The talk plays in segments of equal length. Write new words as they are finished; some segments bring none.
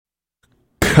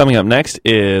Coming up next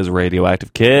is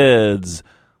Radioactive Kids.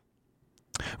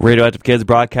 Radioactive Kids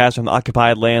broadcast from the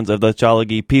occupied lands of the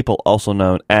Chalagi people, also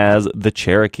known as the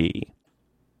Cherokee.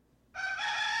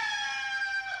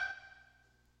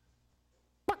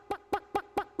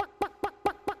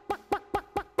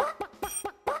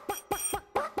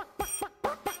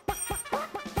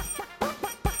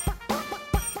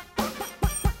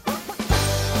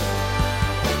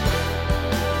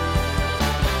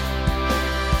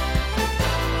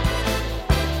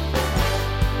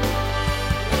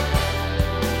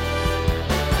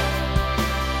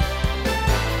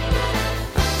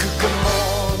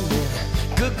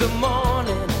 Good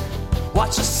morning,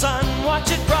 watch the sun,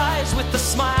 watch it rise with a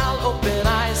smile, open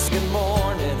eyes. Good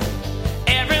morning,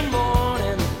 every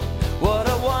morning, what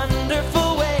a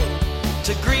wonderful way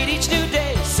to greet each new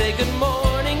day. Say good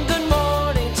morning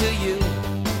to you.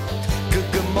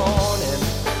 Good morning,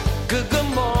 good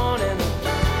morning.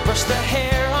 Brush the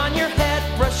hair on your head,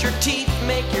 brush your teeth,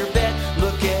 make your bed.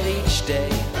 Look at each day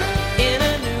in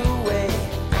a new way.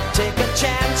 Take a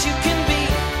chance, you can be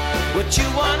what you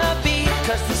wanna be.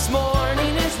 'Cause this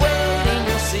morning is waiting,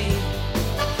 you'll see.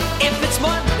 If it's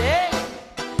Monday,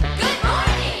 good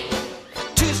morning.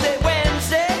 Tuesday,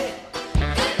 Wednesday,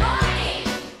 good morning.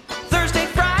 Thursday,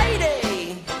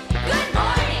 Friday, good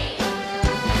morning.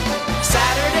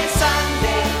 Saturday,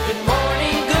 Sunday, good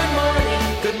morning, good morning,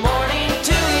 good morning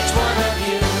to each one of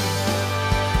you.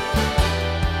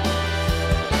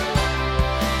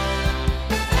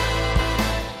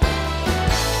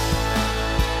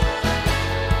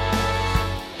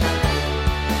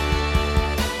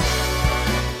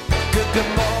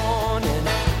 Good morning,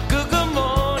 good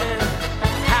morning.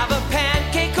 Have a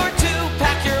pancake or two,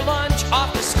 pack your lunch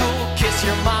off to school, kiss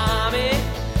your mommy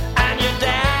and your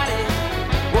daddy.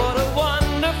 What a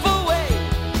wonderful way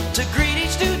to greet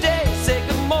each new day. Say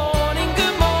good morning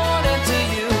to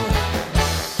you.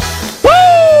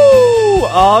 Woo!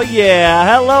 Oh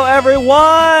yeah, hello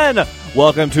everyone!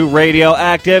 Welcome to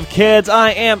Radioactive Kids.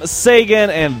 I am Sagan,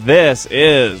 and this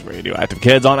is Radioactive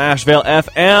Kids on Asheville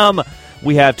FM.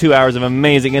 We have 2 hours of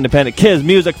amazing independent kids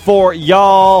music for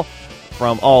y'all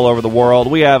from all over the world.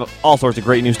 We have all sorts of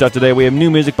great new stuff today. We have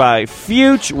new music by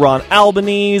Fuge, Ron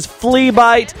Albanese,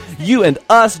 Fleabite, You and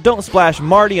Us, Don't Splash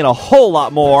Marty, and a whole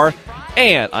lot more.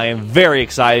 And I am very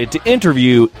excited to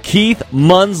interview Keith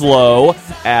Munslow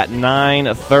at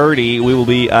 9:30. We will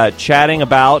be chatting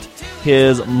about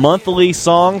his monthly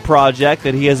song project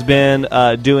that he has been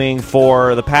doing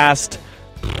for the past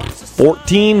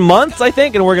 14 months, I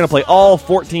think, and we're going to play all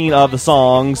 14 of the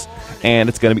songs, and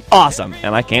it's going to be awesome,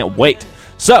 and I can't wait.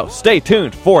 So, stay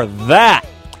tuned for that.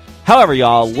 However,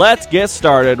 y'all, let's get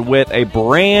started with a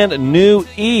brand new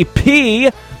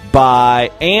EP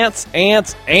by Ants.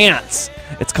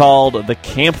 It's called the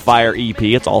Campfire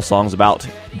EP. It's all songs about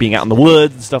being out in the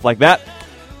woods and stuff like that.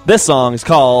 This song is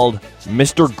called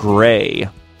Mr. Gray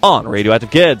on Radioactive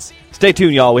Kids. Stay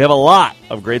tuned, y'all. We have a lot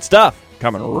of great stuff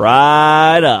coming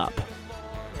right up.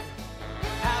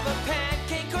 Have a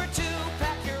pancake or two,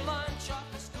 pack your lunch off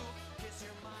to school, kiss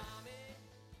your mommy.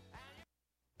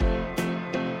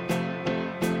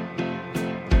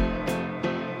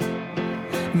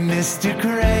 Mr.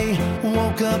 Gray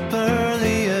woke up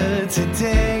earlier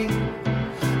today,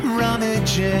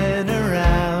 rummaging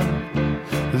around.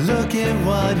 Look at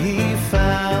what he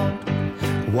found,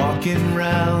 walking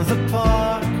round the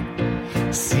park,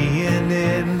 seeing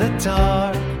in the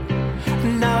dark,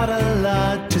 not a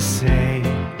lot to say.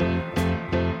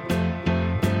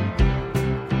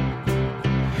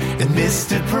 And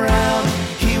Mr. Brown,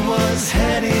 he was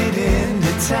headed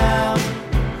into town,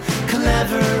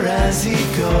 clever as he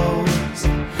goes,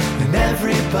 and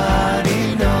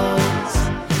everybody knows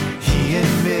he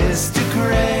and Mr.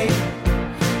 Gray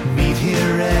meet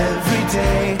here every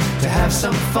day to have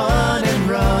some fun and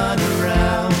run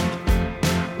around.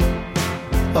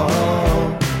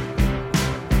 Oh.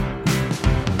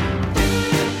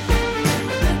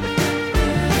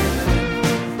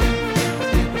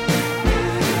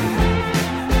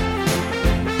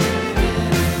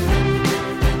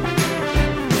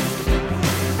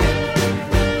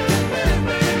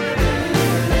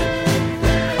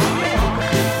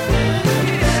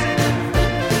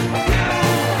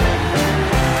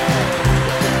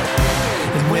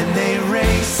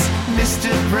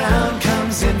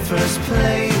 First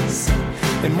place,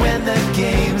 and when the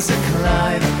game's a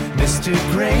climb, Mr.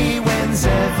 Gray wins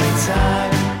every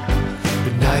time.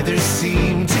 But neither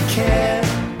seem to care.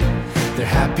 They're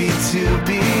happy to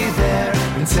be there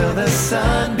until the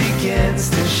sun begins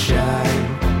to shine.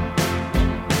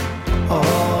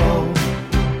 Oh,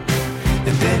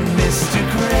 and then Mr.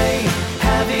 Gray,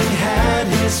 having had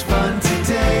his fun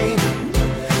today,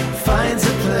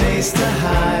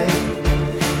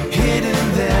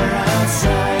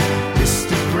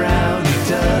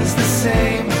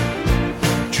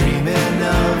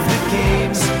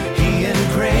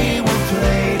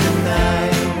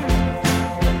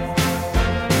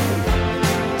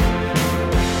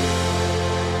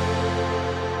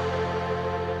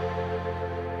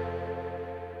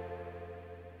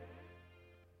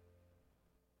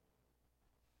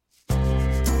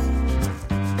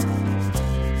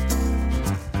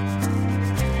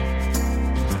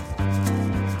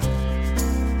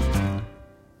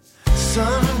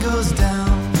 goes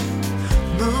down,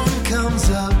 moon comes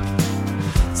up.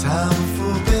 Time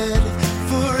for bed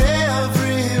for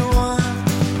everyone.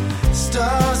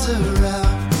 Stars are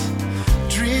out,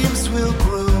 dreams will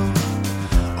grow.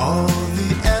 All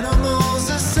the animals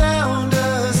are sound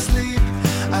asleep.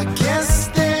 I guess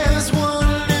there's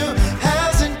one who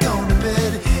hasn't gone to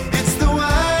bed. It's the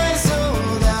wise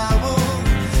old owl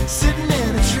sitting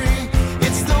in a tree.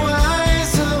 It's the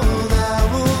wise old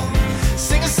owl.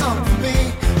 Sing a song for me.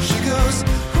 She goes,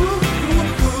 ooh, ooh,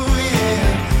 ooh, yeah.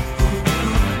 Ooh,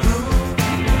 ooh, ooh.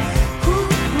 Ooh,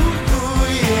 ooh, ooh,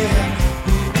 yeah.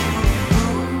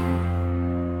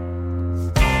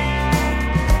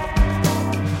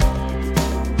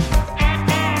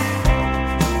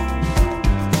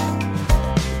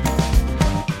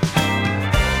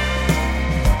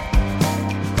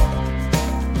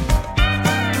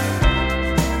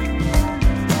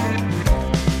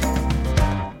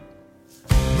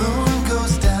 Moon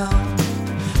goes down,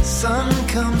 sun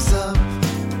comes up.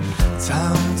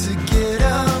 Time to get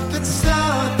up and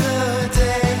start the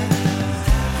day.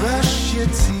 Brush your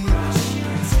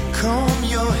teeth, comb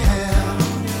your hair,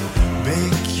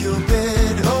 make your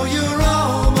bed. Oh, you're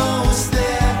almost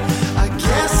there. I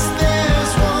guess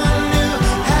there's one who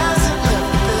hasn't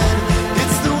left bed.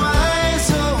 It's the wise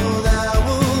old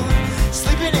owl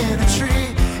sleeping in a tree.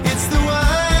 It's the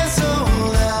wise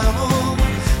old owl.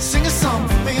 Sing a song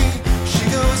for me. She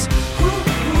goes, ooh,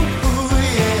 ooh, ooh,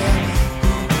 yeah.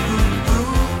 Ooh, ooh,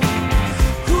 ooh.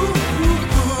 Ooh, ooh,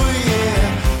 ooh, yeah.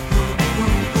 Ooh,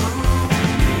 ooh, ooh.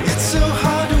 It's so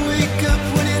hard to wake up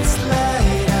when it's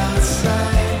light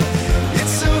outside.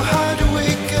 It's so hard to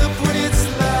wake up when it's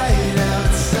light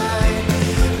outside.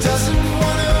 Doesn't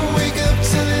wanna wake up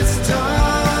till it's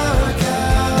dark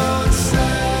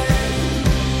outside.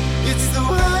 It's the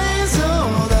wise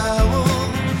old owl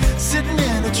sitting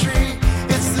in a tree.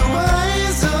 It's the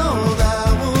wise old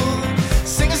owl.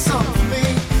 Sing a song for me.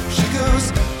 She goes,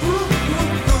 ooh,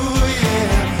 ooh, ooh,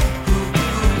 yeah. Ooh,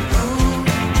 ooh, ooh.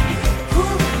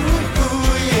 Ooh, ooh,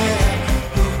 ooh, yeah.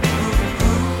 Ooh, ooh,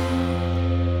 ooh.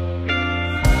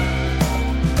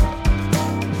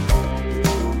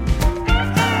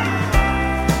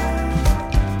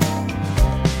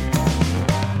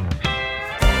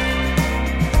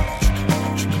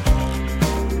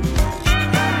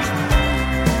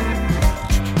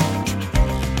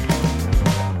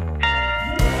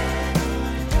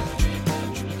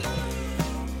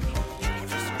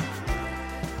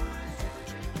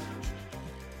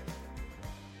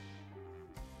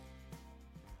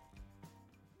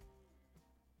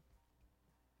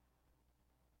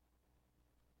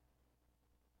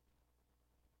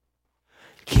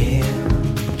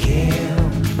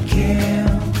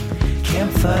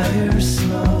 Campfire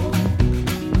smoke.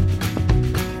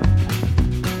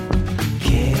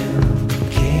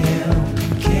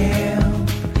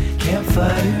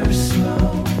 Campfire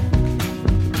smoke.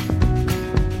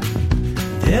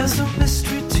 There's a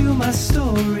mystery to my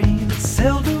story that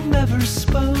seldom ever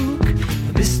spoke.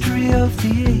 The mystery of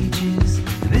the ages,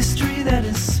 the mystery that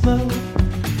is smoke.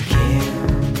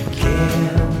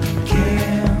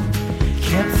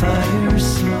 Campfire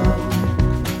smoke.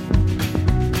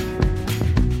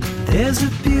 There's a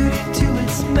beauty to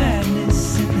its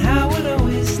madness and how it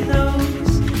always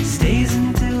knows. It stays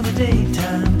until the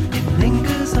daytime, it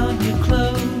lingers on your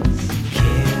clothes.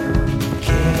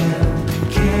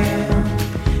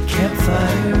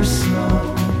 Campfire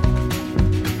smoke.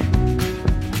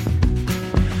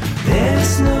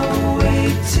 There's no way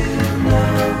to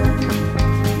know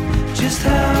just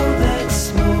how that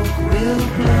smoke will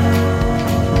blow.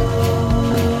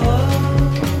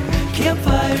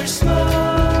 Campfire smoke.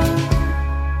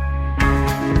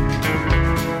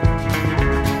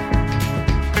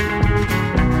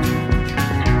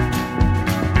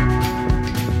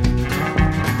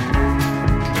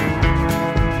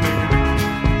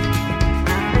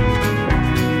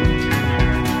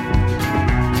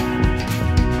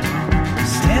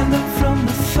 Stand up from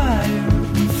the fire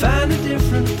and find a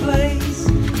different place.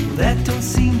 That don't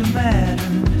seem to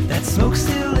matter, that smoke's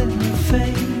still in your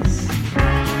face.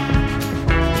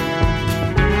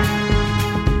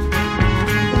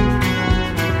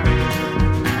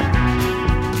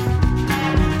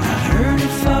 I heard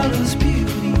it follows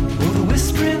beauty, or the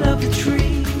whispering of the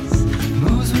trees,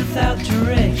 moves without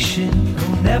direction,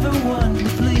 oh never one to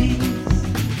please.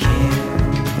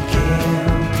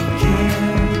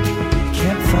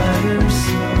 Campfire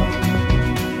smoke.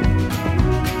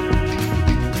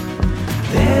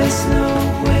 There's no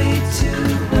way to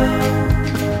know.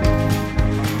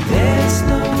 There's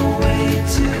no way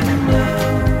to know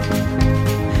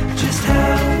just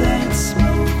how that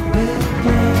smoke will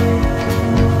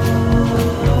blow.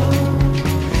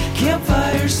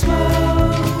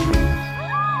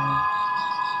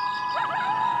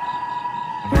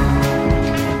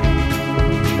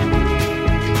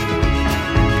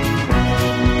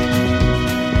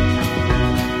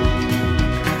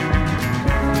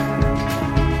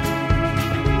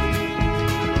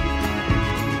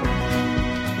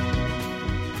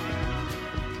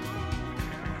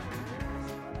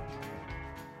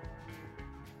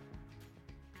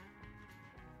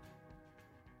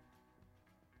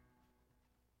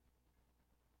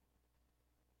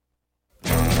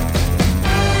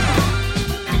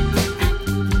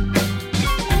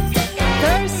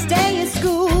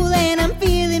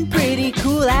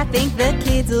 think the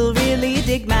kids will really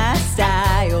dig my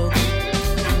style.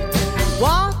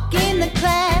 Walk in the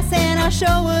class and I'll show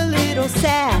a little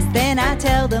sass. Then I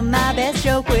tell them my best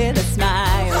joke with a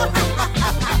smile.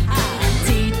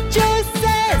 Teacher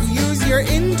says, use your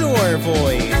indoor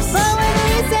voice. but when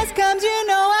recess comes, you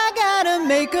know I gotta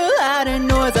make a lot of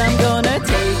noise. I'm gonna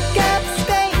take up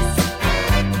space,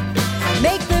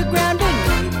 make the ground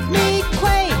beneath me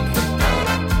quake,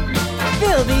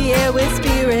 fill the air with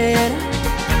spirit,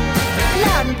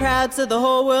 loud and proud so the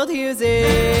whole world hears it.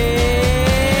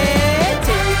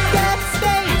 Take up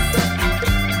space,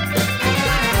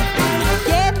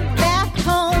 get back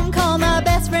home, call my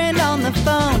best friend on the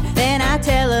phone, then I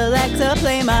tell Alexa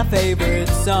play my favorite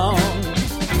song.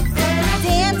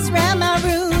 Dance round my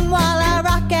room while I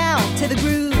rock out to the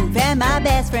groove, and my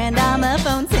best friend on the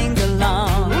phone sings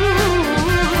along.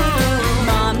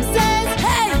 Mom says,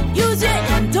 hey, use your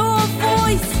indoor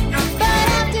voice, but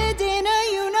after dinner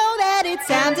you know that it's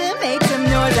time to make some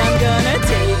noise. I'm gonna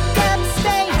take up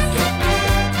space,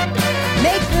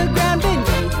 make the ground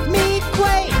beneath me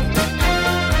quake,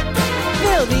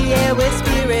 fill the air with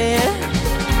spirit,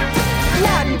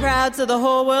 loud and proud so the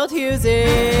whole world hears it.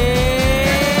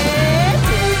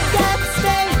 Take up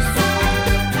space.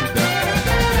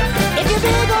 If you're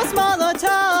big or small or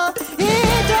tall,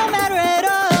 it don't matter at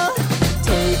all.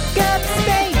 Take up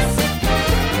space.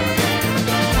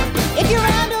 If you're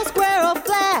round or square or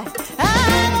flat,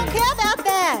 I don't care about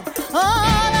that.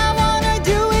 All I wanna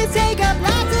do is take up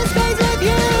lots of space with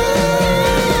you.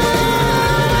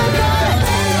 I'm gonna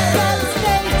take up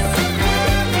space,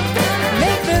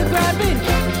 make the ground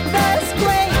beneath us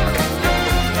quake,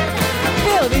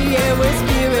 fill the air with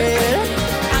spirit,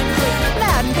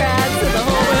 loud and proud so the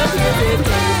whole world hears it.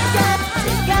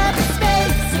 Take up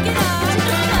space,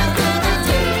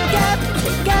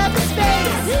 take up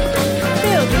space,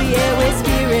 fill the air with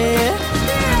spirit,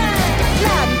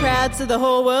 loud and proud so the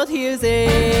whole world hears it.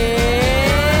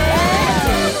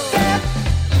 Take up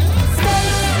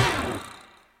space.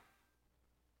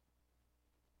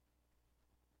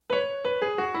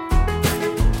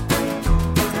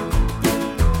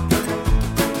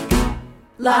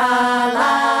 La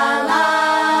la la.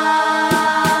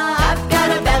 I've got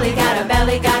a belly, got a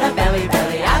belly, got a belly,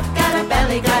 belly. I've got a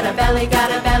belly, got a belly,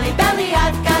 got a belly, belly.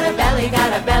 I've got a belly,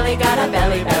 got a belly, got a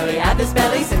belly, belly. Had this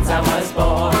belly since I was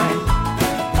born.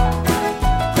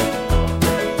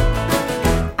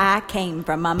 I came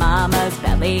from my mama's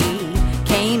belly,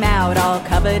 came out all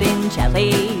covered in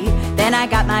jelly. Then I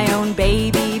got my own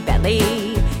baby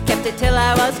belly, kept it till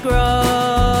I was grown.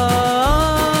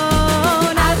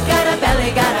 I've got a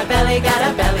belly, got a belly, got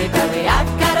a belly, belly.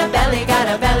 I've got a belly, got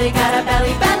a belly, got a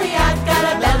belly, belly. I've got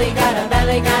a belly, got a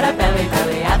belly, got a belly,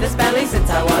 belly. Had this belly since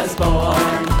I was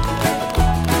born.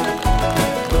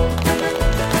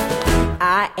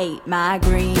 I ate my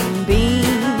green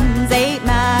beans, ate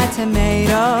my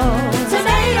tomatoes,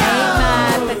 ate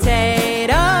my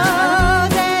potatoes,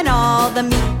 and all the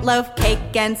meatloaf,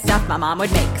 cake, and stuff my mom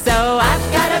would make. So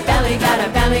I've got a belly, got a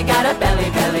belly, got a belly,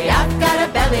 belly. I've got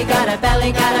a belly, got a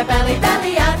belly, got a belly,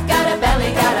 belly. I've got a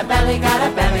belly, got a belly, got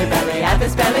a belly, belly. Had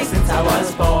this belly since I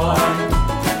was born.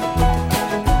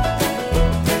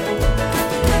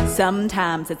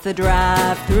 Sometimes it's the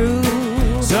drive-through,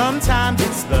 Sometimes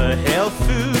it's the health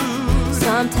food.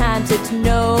 Sometimes it's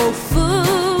no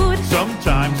food.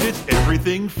 Sometimes it's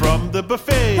everything from the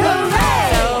buffet.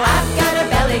 hooray! So I've got a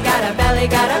belly, got a belly,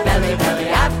 got a belly, belly.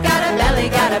 I've got a belly,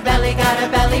 got a belly, got a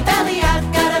belly, belly.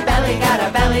 I've got a belly, got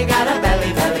a belly, got a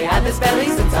belly, belly. Had this belly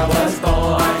since I was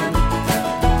born.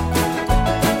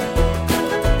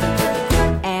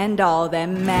 And all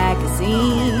them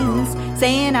magazines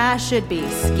saying I should be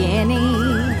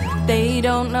skinny, they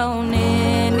don't know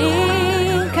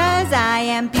ninny, 'cause I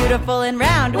am beautiful and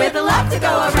round with a lot to go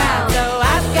around. So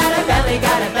I've got a belly,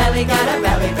 got a belly, got a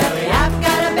belly, belly. I've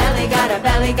got a belly, got a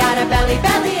belly, got a belly,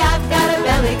 belly. I've got a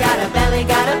belly, got a belly,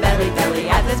 got a belly, belly.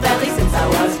 Had this belly since I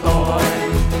was born.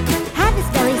 Had this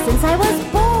belly since I was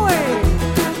born.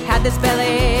 Had this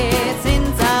belly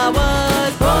since I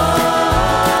was born.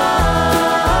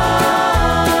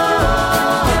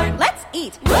 Let's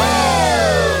eat.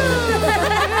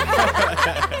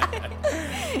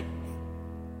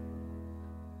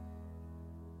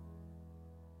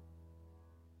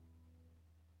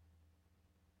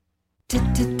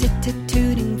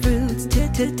 Tooting fruits,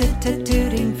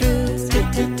 tooting fruits,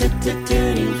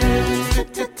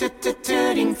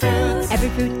 tooting fruits. Every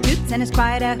fruit toots and is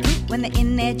quiet a hoot when they're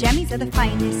in their jammies are the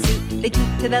finest suit. They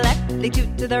toot to the left, they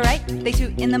toot to the right, they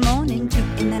toot in the morning, toot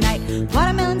in the night.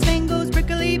 Watermelons, mangoes,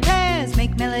 prickly pears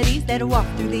make melodies that walk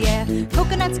through the air.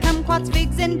 Coconuts, kumquats,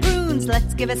 figs, and prunes.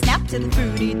 Let's give a snap to the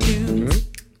fruity tunes.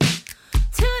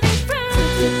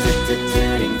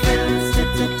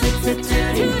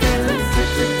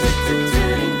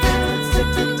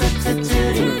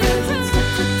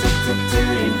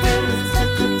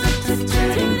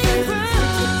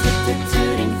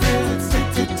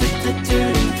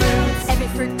 Every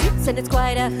fruit toots and it's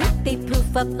quite a hoot. They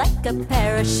poof up like a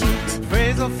parachute.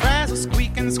 Frazzle, frazzle,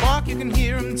 squeak and squawk. You can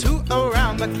hear them toot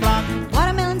around the clock.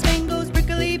 Watermelons, mangoes,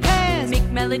 prickly pears make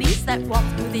melodies that walk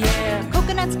through the air.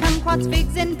 Coconuts, kumquats,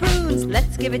 figs, and prunes.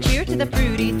 Let's give a cheer to the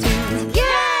fruity tunes. Yeah!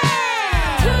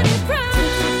 Tutti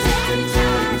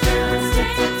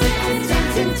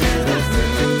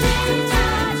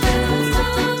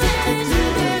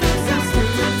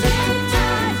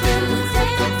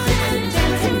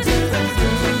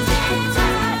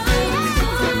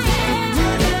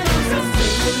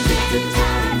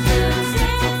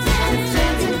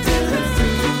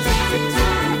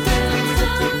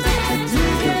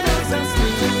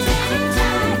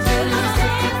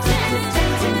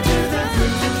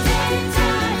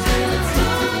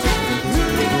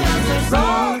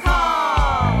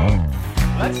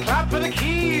Let's clap for the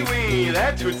kiwi.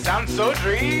 That would sound so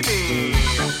dreamy.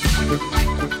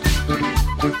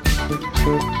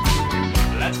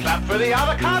 Let's clap for the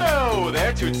avocado.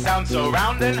 Their tooth sounds so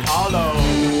round and hollow.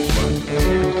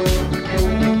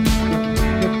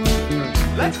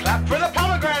 Let's clap for the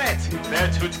pomegranate.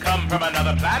 Their tooths come from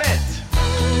another planet.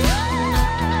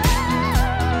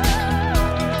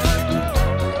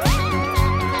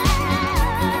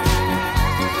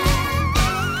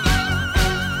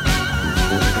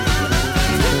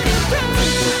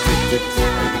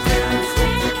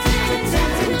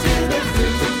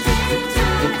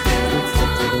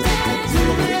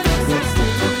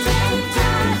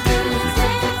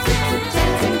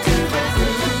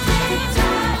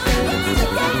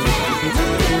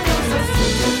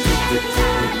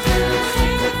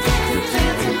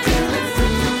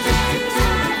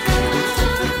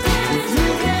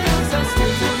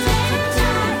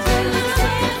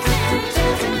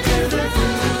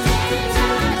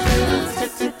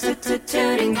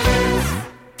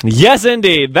 Yes,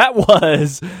 indeed. That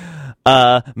was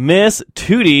Miss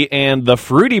Tootie and the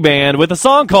Fruity Band with a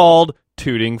song called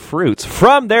Tooting Fruits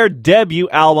from their debut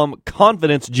album,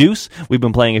 Confidence Juice. We've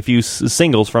been playing a few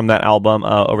singles from that album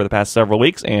over the past several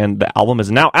weeks, and the album is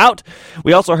now out.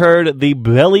 We also heard the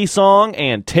Belly song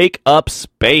and Take Up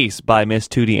Space by Miss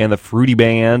Tootie and the Fruity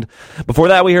Band. Before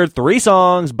that, we heard 3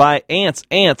 songs by Ants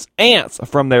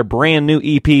from their brand new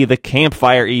EP, the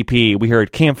Campfire EP. We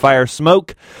heard Campfire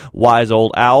Smoke, Wise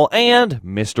Old Owl, and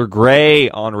Mr.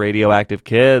 Gray on Radioactive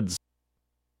Kids.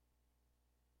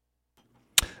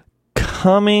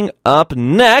 Coming up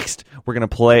next, we're going to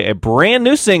play a brand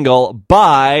new single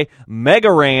by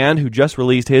Megaran, who just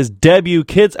released his debut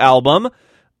kids album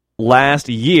last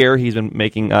year. He's been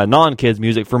making non-kids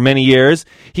music for many years.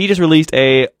 He just released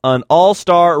an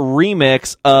all-star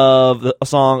remix of the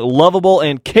song Lovable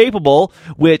and Capable,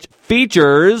 which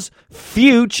features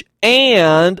Fuge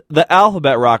and the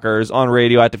Alphabet Rockers on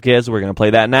Radioactive Kids. We're going to play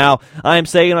that now. I'm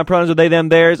Sagan. My pronouns are they, them,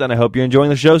 theirs, and I hope you're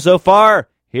enjoying the show so far.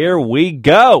 Here we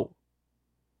go.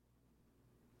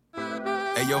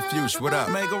 Hey, yo, Fuchs, what up?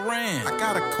 Mega Ran. I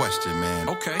got a question, man.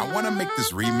 Okay. I want to make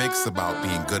this remix about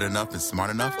being good enough and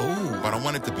smart enough. Ooh. But I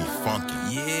want it to be funky.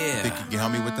 Yeah. Think you can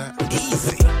help me with that?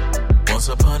 Easy. Once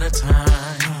upon a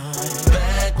time,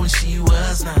 back when she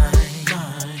was 9,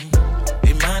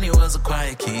 Imani was a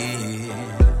quiet kid.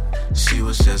 She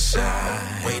was just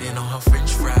shy, waiting on her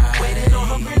French fries. Standing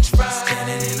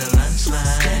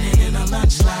in a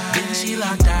lunch line. Then she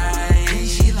locked eyes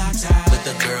with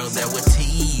the girl that would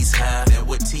tease her.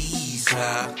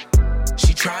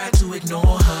 She tried to ignore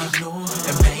her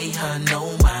and pay her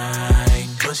no mind.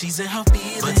 But she's in her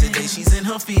feelings. But today she's in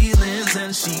her feelings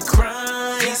and she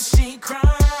cries. Yes, she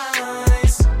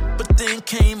cries. But then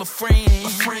came a friend,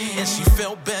 and she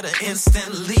felt better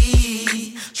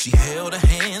instantly. She held her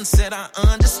hand, said, I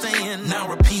understand. Now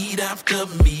repeat after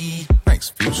me. Thanks,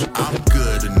 Fuchs. I'm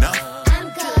good enough. I'm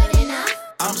good enough.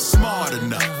 I'm smart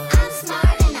enough. I'm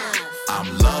smart enough.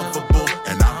 I'm lovable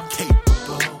and I'm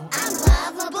capable. I'm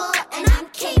lovable and I'm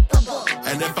capable.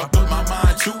 And if I put my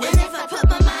mind to And it, if I put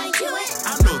my mind to it,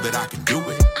 I know that I can do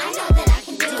it. I know that I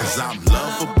can do it. 'Cause I'm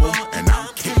lovable and I'm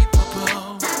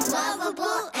capable. I'm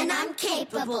lovable and I'm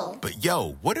capable. But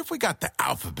yo, what if we got the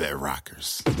alphabet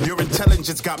rockers? Your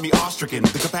intelligence got me awestricken.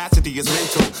 The capacity is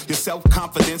mental. Your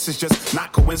self-confidence is just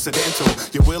not coincidental.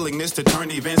 Your willingness to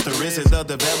turn events to risk the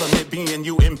development, being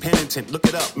you impenitent. Look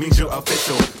it up, means you're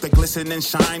official. The glisten and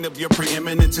shine of your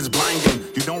preeminence is blinding.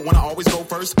 You don't want to always go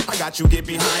first? I got you, get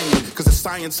behind me. Cause the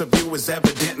science of you is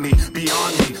evidently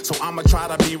beyond me. So I'ma try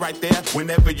to be right there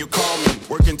whenever you call me.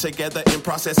 Working together in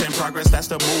process and progress, that's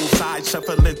the move. Side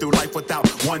shuffling through life without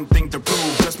one thing to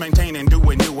prove. Just maintaining,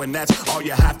 doing you, and that's all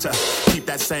you have to. Keep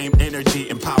that same energy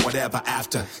and power ever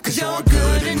after. Cause you're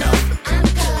good enough. I'm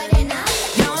good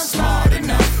enough. You're smart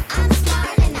enough. I'm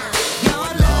smart enough.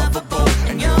 You're lovable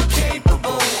and you're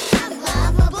capable. I'm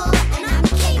lovable and I'm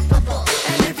capable.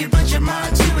 And if you put your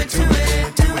mind to it, do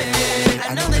it, do it.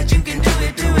 I know that you can do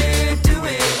it, do it, do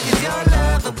it. Cause you're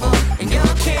lovable and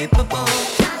you're capable.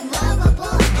 I'm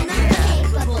lovable and I'm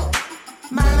capable.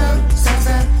 My love says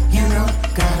that you don't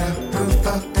gotta prove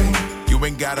a thing. You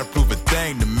ain't gotta prove a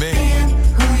thing to me. Being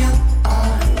who you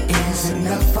are is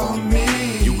enough for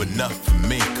me. You enough for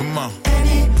me, come on.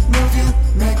 Any move you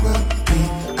make will be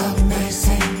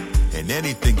amazing. And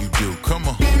anything you do, come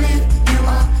on. Believe you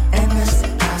are endless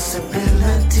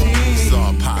possibilities. It's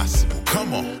all possible,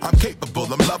 come on. I'm capable,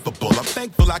 I'm lovable. I'm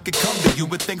thankful I can come to you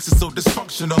with things that's so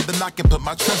dysfunctional. Then I can put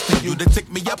my trust in you to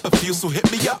take me up a few. So hit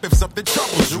me up if something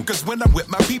troubles you. Cause when I'm with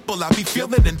my people, I be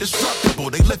feeling indestructible.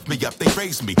 They lift me up, they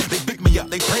raise me. They pick me up,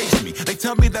 they praise me. They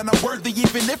tell me that I'm worthy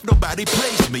even if nobody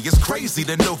plays me. It's crazy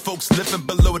to know folks living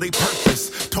below their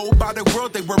purpose. Told by the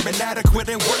world they were inadequate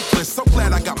and worthless. So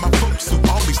glad I got my folks who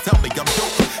always tell me I'm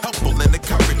dope. Helpful and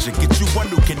encouraging. Get you one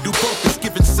who can do both. It's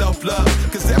giving self-love.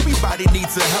 Cause everybody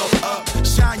needs a help up.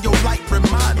 Shine your light,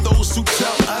 remind those who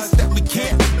tell us that we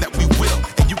can, that we will.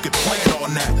 And you can plan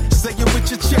on that. Say it with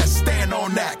your chest, stand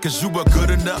on that. Cause you are good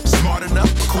enough, smart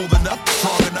enough, cool enough,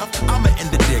 strong enough. I'ma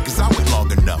end it there cause I went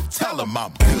long enough. Tell them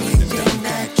I'm good. Anything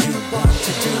that you want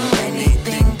to do,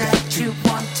 anything that you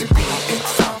want to be,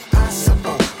 it's all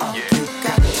possible. All you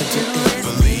got to do is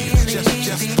Believe, just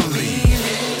believe.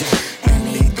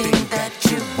 Anything that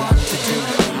you want to do,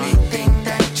 anything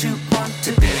that you want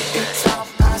to be, it's all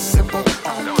possible.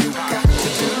 All you got to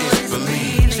do is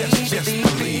Believe, just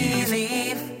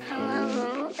believe. I'm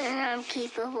lovable and I'm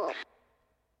capable.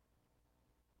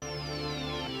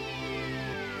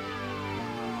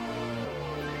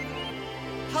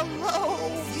 Hello,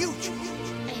 future.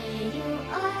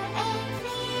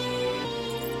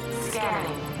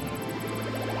 Scanning.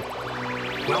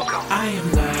 Welcome. I am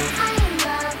love. I am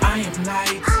love. I am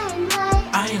light. I am light.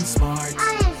 I am smart. I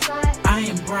am smart. I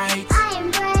am bright. I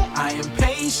am bright. I am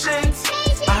patient.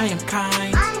 I am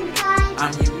kind. I am kind.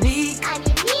 I'm unique. I'm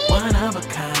unique. One of a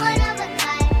kind. One of a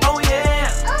kind. Oh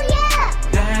yeah. Oh yeah.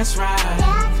 That's right.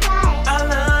 That's right. I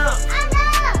love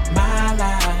my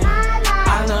life.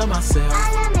 I love myself.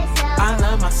 I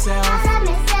love myself. I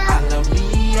love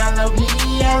me. I love me.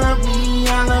 I love me.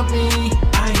 I love me.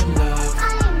 I am love.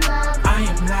 I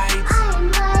am light.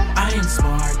 I am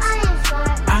smart.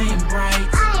 I am bright.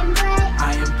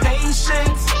 I am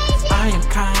patient. I am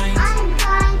kind.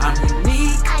 I'm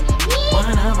unique.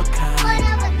 One of a kind.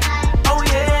 Oh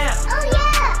yeah.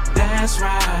 That's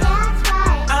right.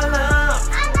 I love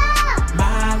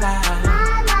my life.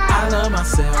 I love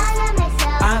myself.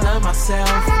 I love myself.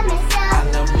 I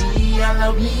love me. I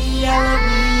love me. I love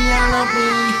me. I love me.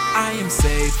 I am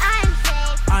safe.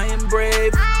 I am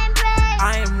brave.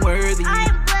 I am worthy.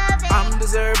 I'm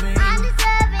deserving.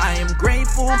 I am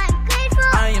grateful.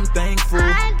 I am thankful.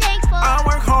 I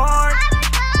work hard.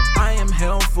 I am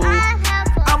helpful.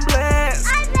 I'm blessed.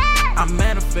 I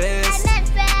manifest.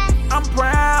 I'm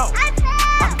proud.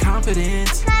 I'm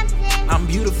confident. I'm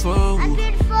beautiful. I'm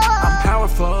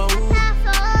powerful.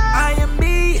 I am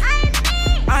me.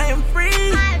 I am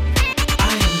free. I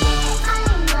am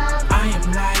love. I am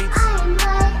light.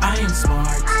 I am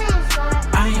smart.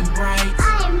 I am bright.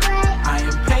 I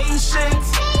am patient.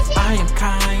 I am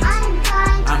kind.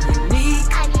 I'm unique.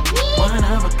 One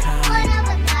of a kind.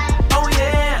 Oh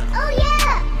yeah.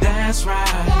 That's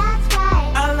right.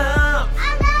 I love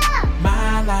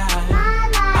my life.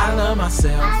 I love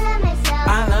myself.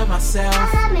 I love myself.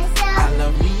 I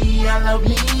love me. I love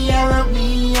me. I love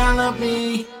me. I love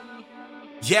me.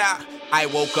 Yeah, I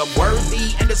woke up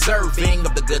worthy and deserving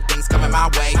of the good things coming my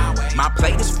way. My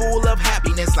plate is full of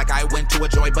happiness like I went to a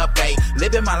joy buffet.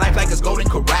 Living my life like it's golden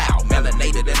corral.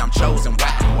 Melanated and I'm chosen,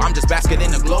 wow. I'm just basking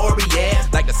in the glory, yeah.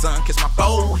 Like the sun kissed my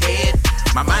forehead.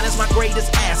 My mind is my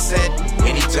greatest asset.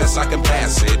 Any test I can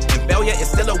pass it. And failure is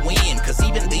still a win, cause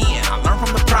even then I learn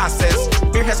from the process.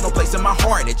 Fear has no place in my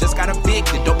heart, it just got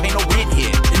evicted. Don't pay no rent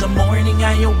here. In the morning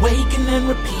I awaken and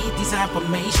repeat these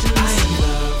affirmations. I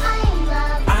am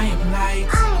love. I am light. light.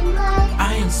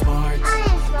 I am smart.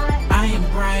 I am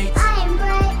bright.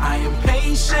 I am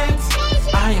patient.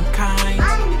 I am kind.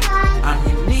 I'm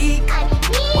unique.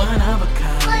 One of a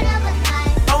kind.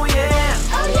 Oh yeah.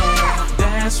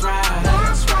 That's right.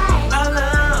 I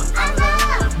love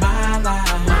my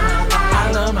life.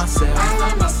 I love myself.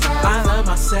 I love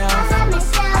myself.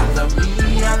 I love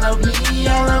me. I love me.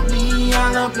 I love me.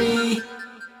 I love me.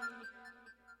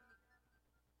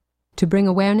 To bring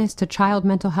awareness to child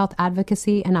mental health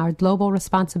advocacy and our global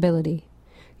responsibility,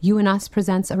 You and Us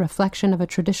presents a reflection of a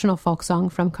traditional folk song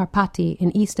from Karpaty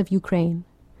in east of Ukraine,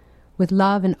 with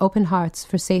love and open hearts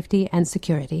for safety and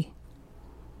security.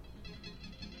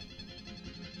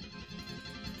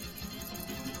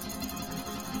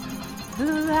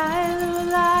 Lulaj,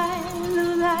 lulaj,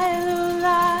 lulaj,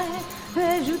 lulaj,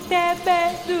 vežu tebe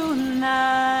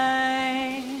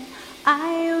Dunaj.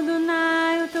 Aju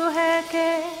Dunaju tu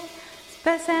heke,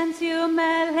 spesenciu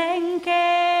melenke.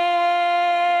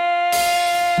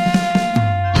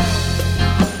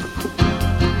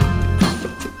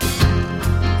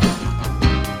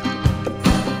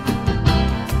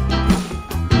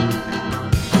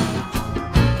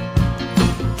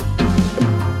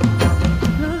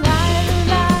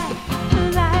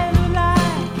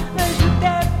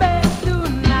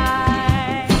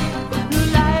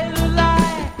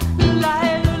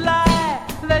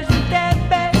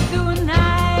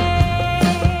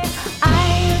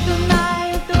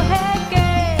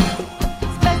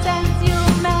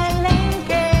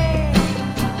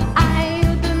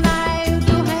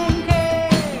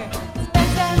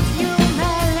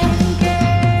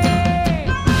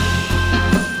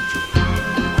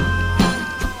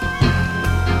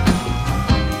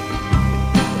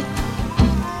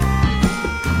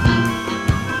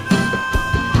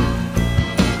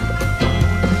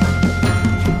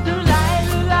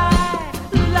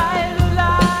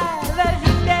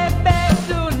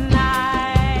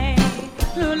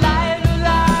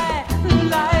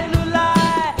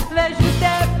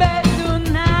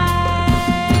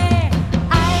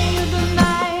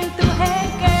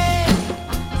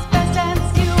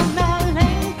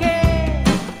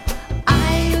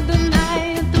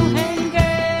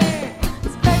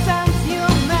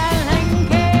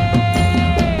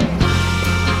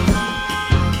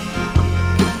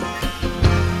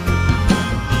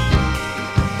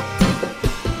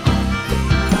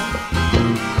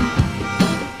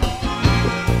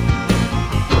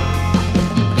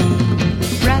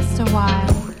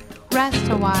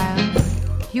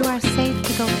 You are safe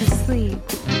to go to sleep.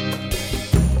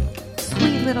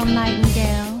 Sweet little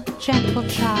nightingale, gentle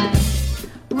child,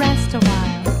 rest a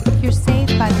while. You're safe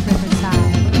by the riverside.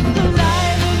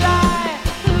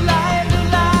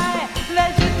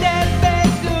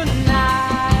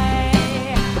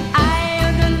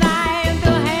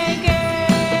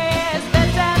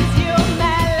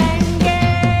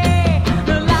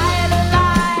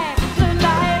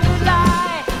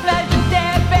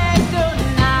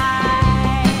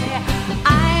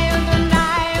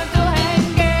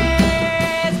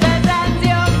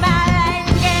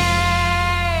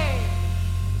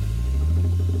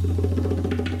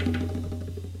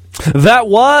 That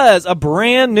was a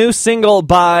brand new single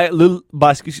by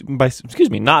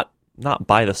not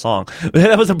by the song.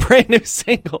 That was a brand new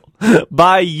single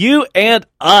by You and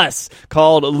Us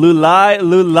called Lulaj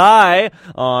Lulaj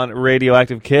on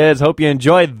Radioactive Kids. Hope you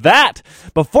enjoyed that.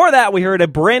 Before that, we heard a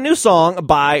brand new song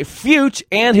by Fuchs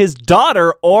and his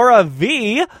daughter Aura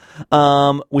V.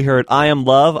 We heard I Am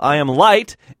Love, I Am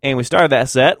Light, and we started that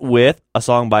set with a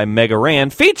song by Mega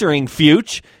Ran featuring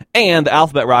Fuchs and the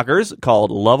Alphabet Rockers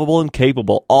called Lovable and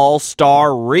Capable All-Star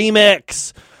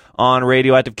Remix on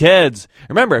Radioactive Kids.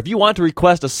 Remember, if you want to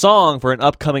request a song for an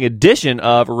upcoming edition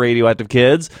of Radioactive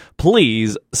Kids,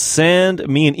 please send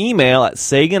me an email at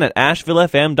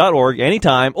sagan@ashevillefm.org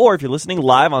anytime, or if you're listening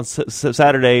live on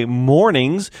Saturday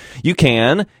mornings, you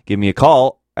can give me a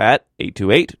call at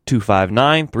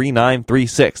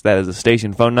 828-259-3936. That is the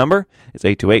station phone number. It's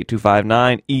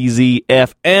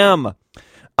 828-259-EASY-FM.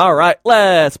 All right,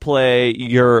 let's play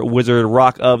your Wizard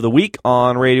Rock of the Week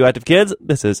on Radioactive Kids.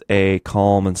 This is a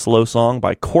calm and slow song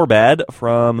by Corbad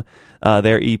from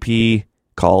their EP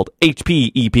called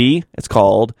HP EP. It's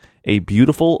called A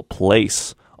Beautiful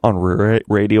Place on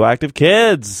Radioactive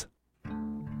Kids.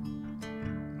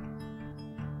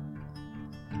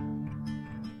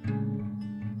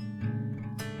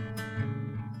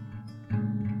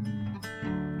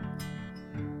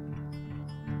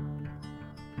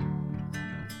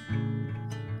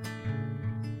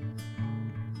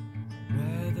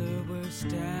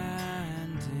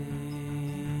 Standing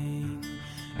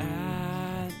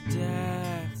at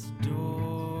death's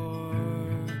door,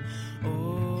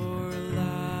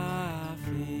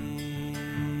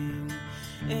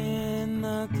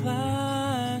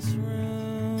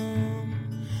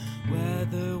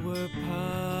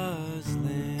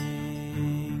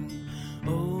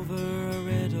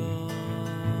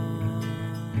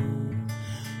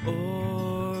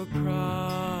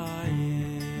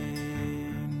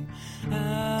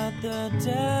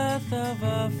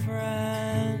 of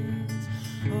friends.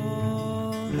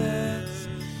 Oh, this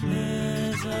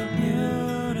is a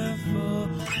beautiful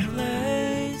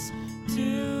place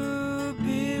to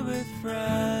be with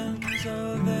friends.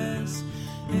 Oh, this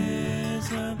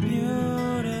is a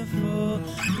beautiful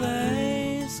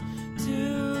place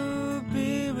to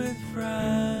be with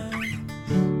friends.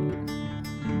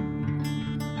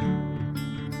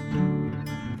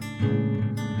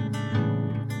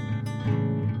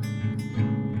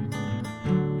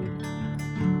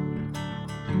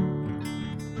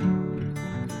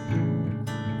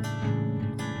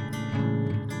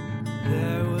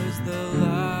 There was the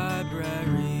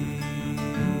library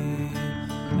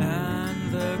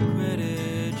and the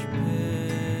Quidditch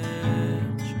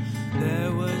pitch.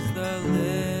 There was the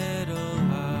little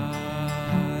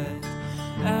hut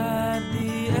at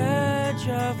the edge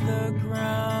of the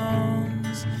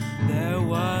grounds. There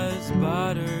was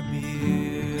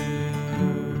butterbeer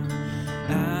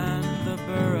and the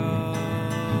burrow.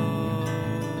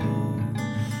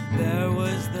 There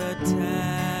was the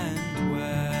tent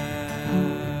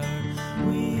where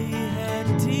we head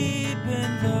deep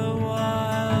in the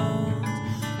wild.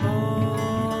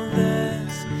 Oh,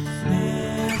 this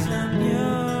is a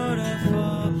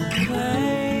beautiful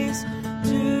place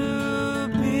to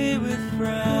be with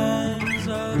friends.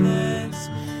 Oh, this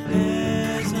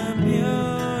is a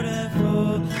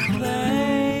beautiful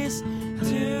place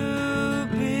to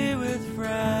be with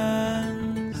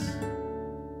friends.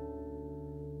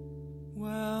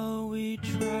 Well, we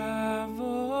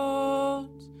traveled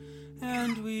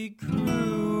and we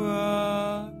grew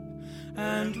up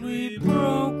and we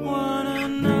broke one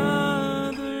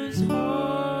another's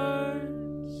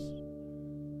hearts.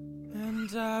 And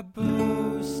I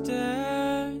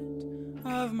boasted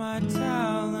of my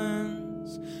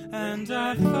talents and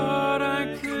I thought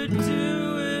I could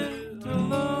do it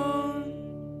alone.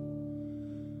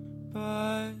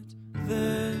 But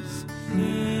this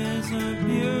is a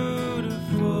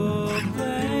beautiful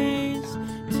place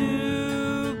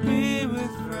to be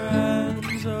with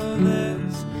friends. Oh,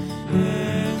 this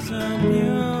is a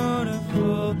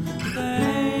beautiful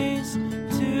place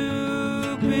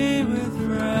to be with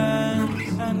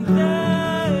friends. And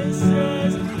this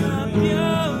is a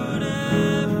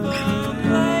beautiful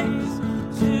place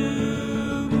to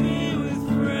be with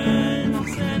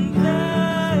friends. And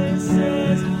this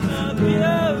is a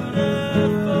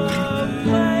beautiful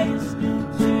place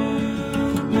to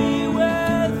be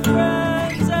with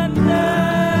friends. And this is a beautiful place to be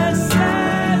with friends. And this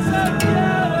is a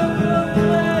beautiful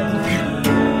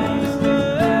place to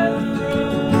be with friends.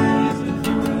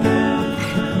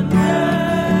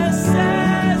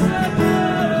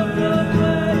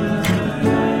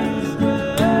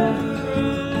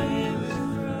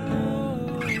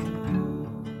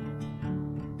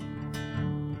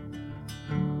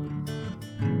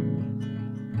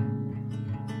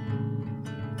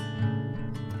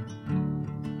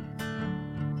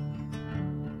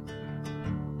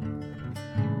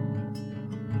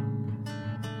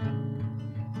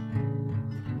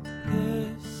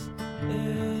 This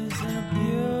is a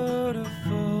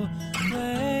beautiful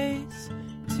place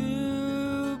to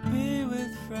be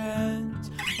with friends.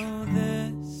 Oh,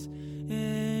 this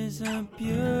is a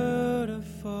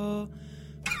beautiful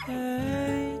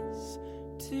place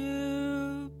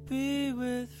to be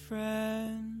with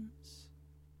friends.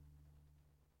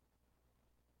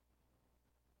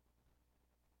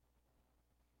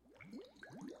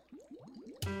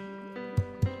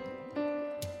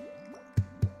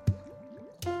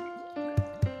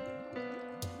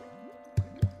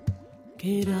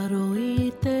 Ke raro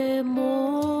I te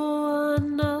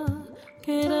moana,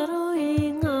 ke raro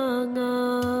I ngā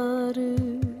ngaru.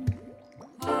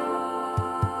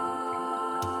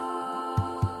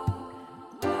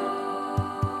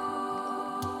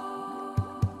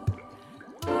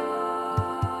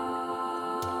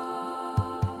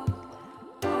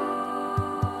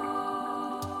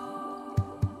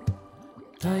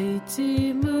 Taiti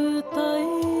mu tai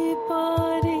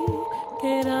pari,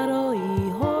 ke raro I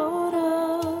hora.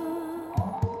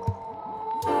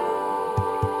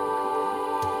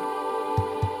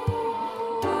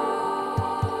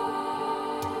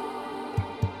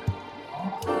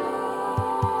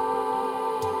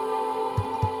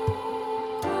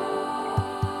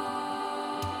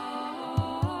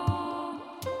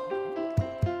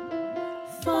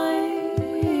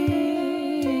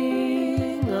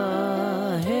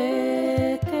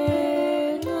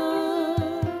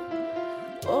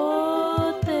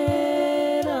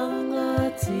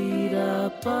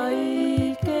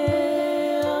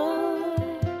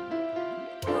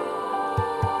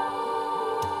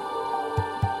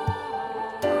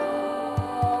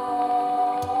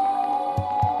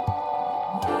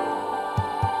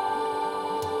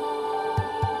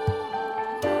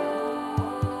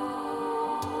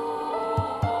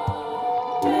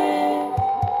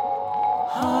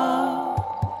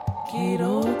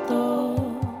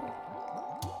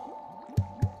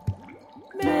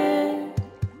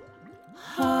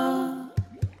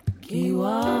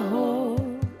 kiwaho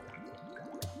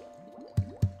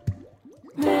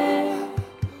me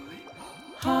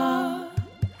ha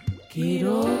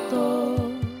kiroto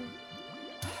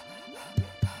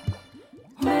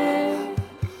me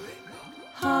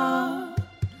ha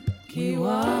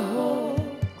kiwaho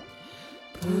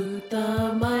puta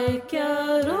mai kia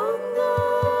rongo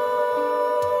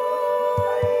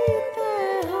i te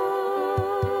ha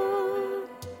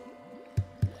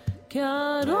kia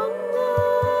rongo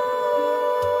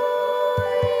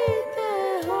i te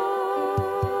ha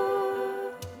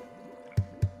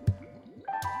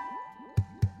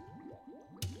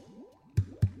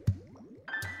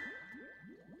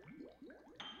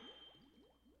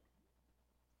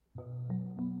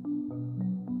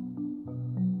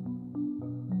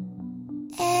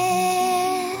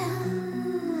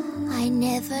I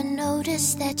never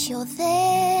noticed that you're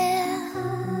there.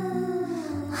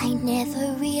 I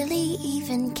never really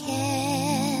even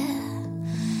care.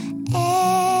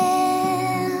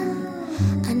 Air,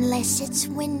 unless it's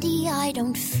windy, I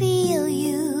don't feel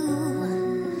you.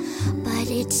 But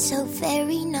it's so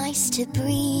very nice to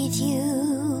breathe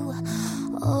you.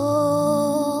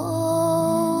 Oh,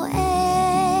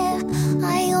 air,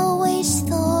 I always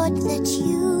thought that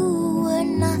you were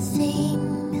nothing.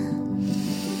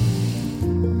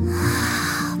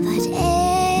 But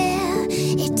air,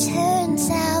 it turns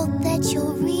out that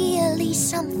you're really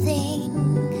something.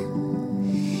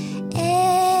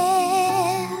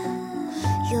 Air,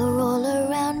 you're all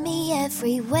around me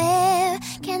everywhere.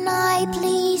 Can I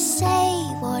please say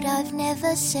what I've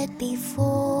never said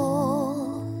before?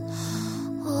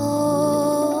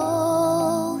 Oh,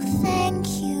 thank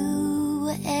you,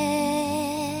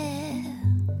 air,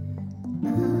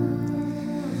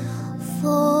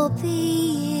 for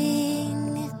being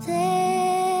there.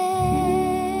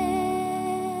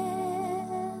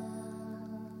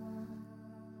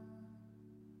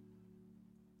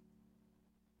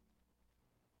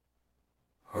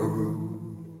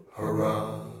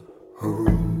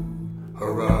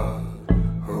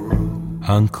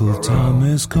 Uncle Tom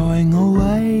is going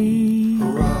away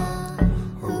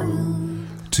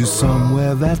to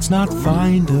somewhere that's not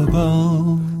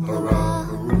findable.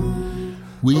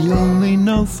 We only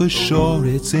know for sure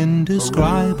it's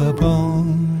indescribable.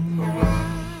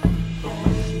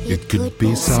 It could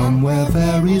be somewhere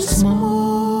very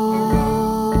small,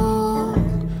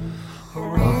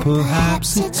 or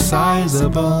perhaps it's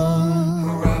sizable.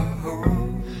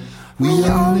 We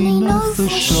only know for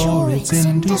sure it's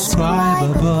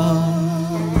indescribable.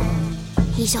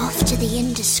 He's off to the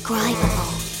indescribable.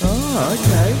 Oh,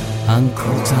 okay.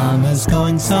 Uncle Tom is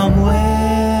going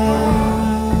somewhere.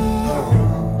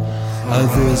 A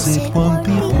visit won't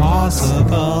be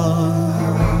possible.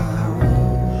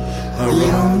 We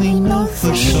only know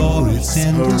for sure it's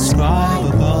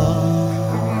indescribable.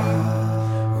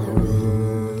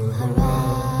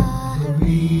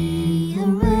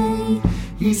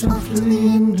 He's off to the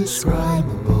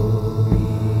indescribable.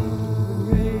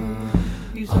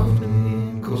 He's off to the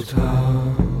Uncle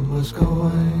Tom was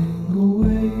going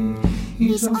away.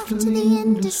 He's off to the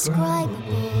indescribable.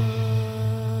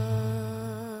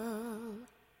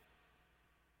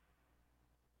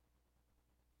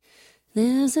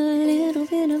 There's a little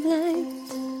bit of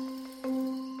light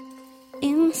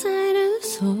inside our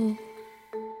soul,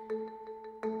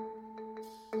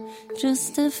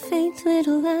 just a faint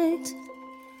little light,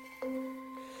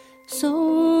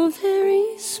 so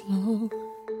very small.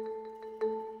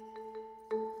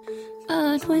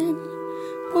 But when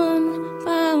one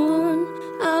by one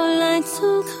our lights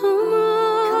will come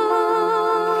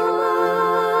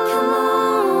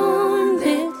on,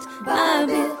 bit by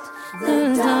bit the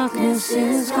darkness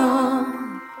is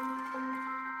gone.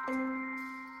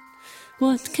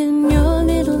 What can your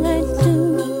little light do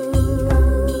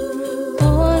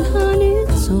all on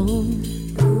its own?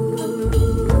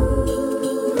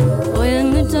 When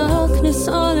the darkness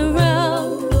all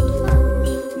around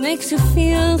makes you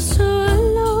feel so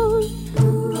alone.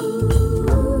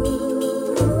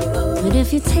 But if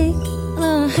you take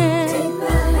the hand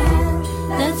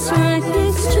that's right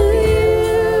next to you,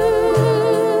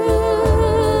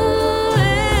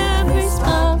 every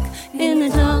spark in the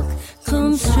dark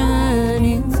comes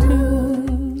shining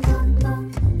through.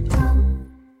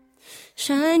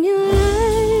 Shine your light.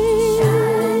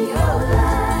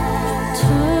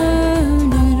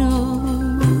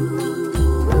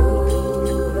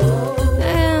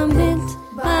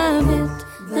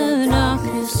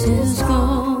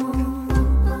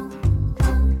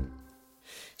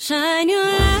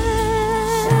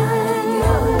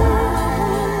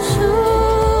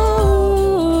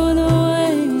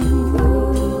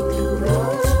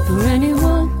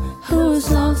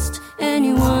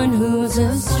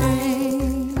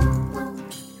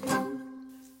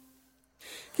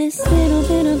 this little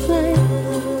bit of life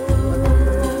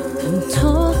I'm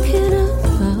talking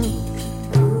about.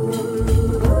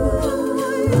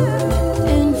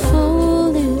 And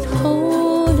fold it,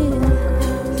 hold it,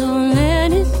 don't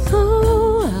let it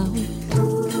go out.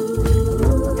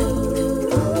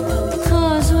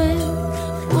 'Cause when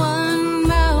one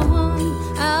by one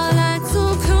our lights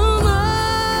will come on,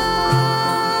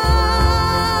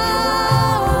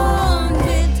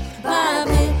 bit by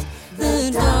bit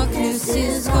the darkness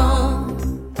is gone.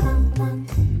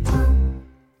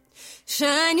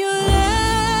 Shine your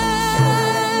light,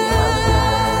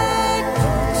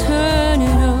 turn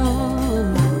it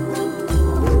on,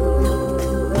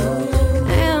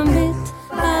 and bit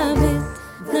by bit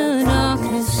the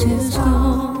darkness is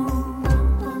gone.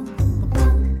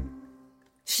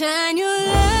 Shine your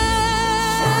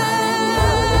light,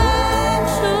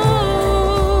 show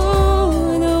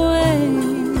the way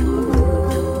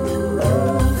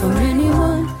for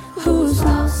anyone who's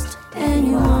lost,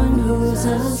 anyone who's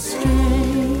astray.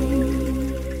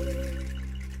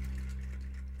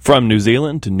 From New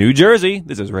Zealand to New Jersey,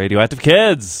 this is Radioactive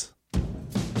Kids.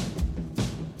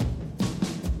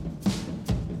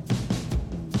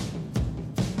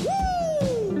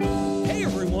 Hey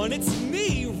everyone, it's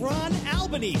me, Ron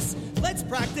Albanese. Let's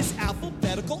practice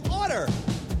alphabetical order.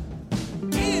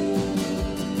 In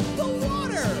the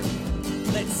water.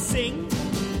 Let's sing,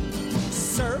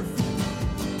 surf,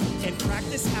 and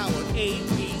practice our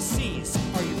ABCs.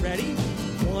 Are you ready?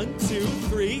 1, 2,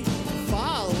 3,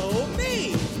 follow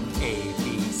me. A,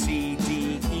 B, C,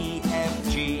 D, E, F,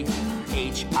 G,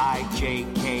 H, I, J,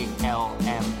 K, L,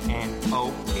 M, N,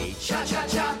 O, P.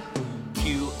 Cha-cha-cha.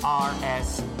 Q, R,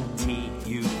 S, T,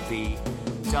 U, V,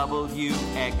 W,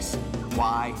 X,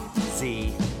 Y,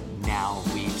 Z. Now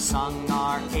we've sung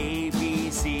our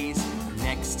ABCs.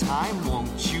 Next time,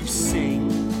 won't you sing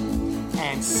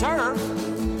and surf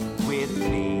with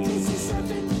me?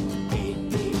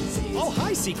 Oh,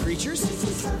 hi, sea creatures.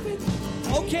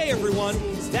 Okay, everyone,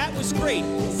 that was great.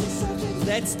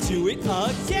 Let's do it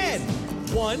again.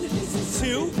 1,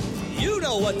 2, you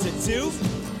know what to do.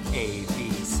 A, B,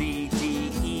 C,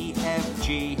 D, E, F,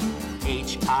 G,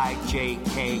 H, I, J,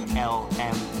 K, L,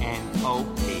 M, N, O,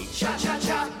 P.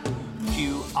 Cha-cha-cha.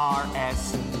 Q, R,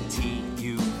 S, T,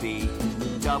 U, V,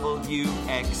 W,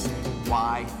 X,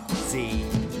 Y, Z.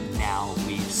 Now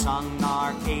we've sung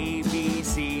our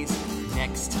ABCs.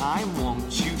 Next time,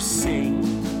 won't you sing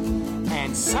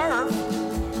and surf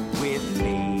with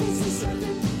me?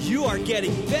 You are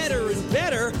getting better and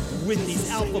better with these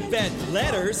alphabet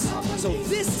letters. So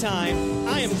this time,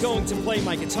 I am going to play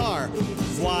my guitar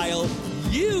while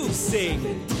you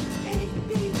sing.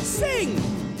 Sing!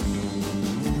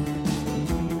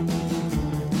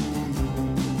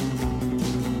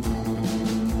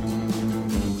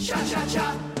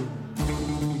 Cha-cha-cha.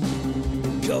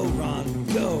 Go, Ron,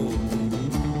 go.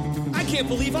 I can't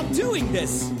believe I'm doing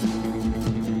this.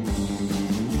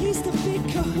 He's the big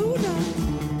kahuna.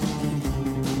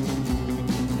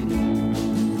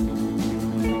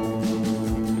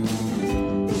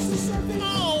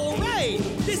 All right,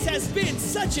 this has been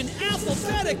such an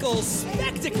alphabetical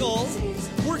spectacle.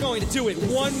 We're going to do it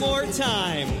one more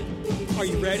time. Are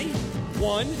you ready?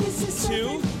 1,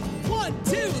 2, 1,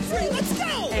 2, 3, let's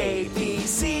go! A, B,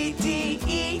 C, D,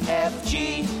 E, F,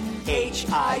 G, H,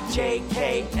 I, J,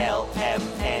 K, L, M,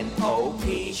 N, O,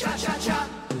 P. Cha-cha-cha.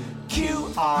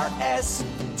 Q, R, S,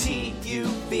 T, U,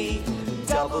 V,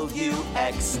 W,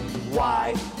 X,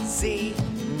 Y, Z.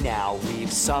 Now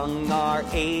we've sung our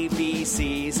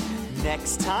ABCs.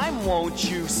 Next time, won't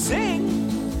you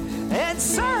sing and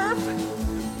surf?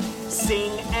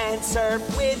 Sing and surf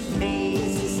with me.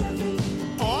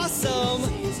 Awesome!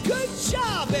 Good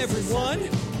job, everyone!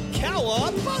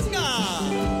 Cowabunga!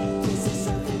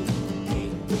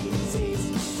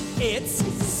 It's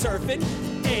Surfing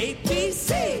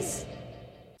ABCs!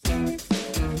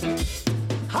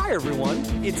 Hi, everyone.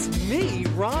 It's me,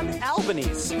 Ron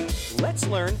Albanese. Let's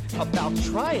learn about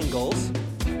triangles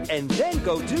and then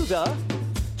go do the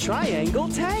Triangle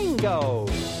Tango.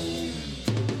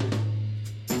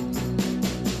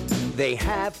 They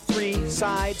have 3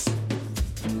 sides.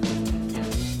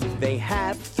 They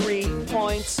have 3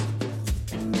 points.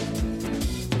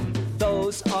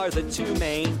 Those are the 2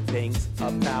 main things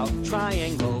about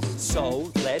triangles.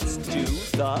 So let's do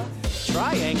the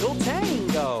Triangle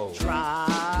Tango.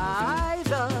 Try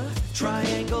the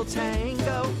Triangle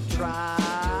Tango.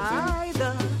 Try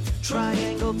the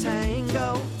Triangle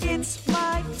Tango. It's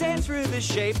my dance through the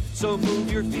shape. So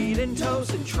move your feet and toes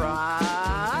and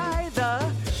try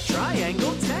the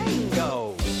Triangle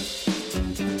Tango.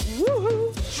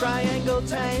 Woohoo! Triangle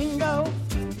Tango.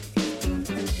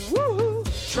 Woohoo!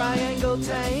 triangle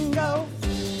tango.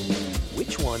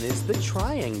 Which one is the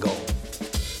triangle?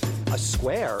 A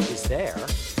square is there,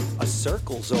 a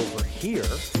circle's over here.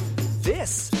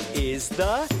 This is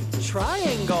the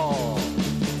triangle.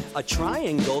 A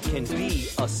triangle can be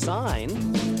a sign,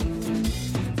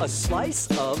 a slice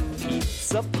of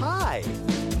pizza pie.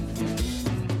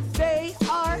 They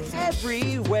are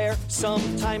everywhere,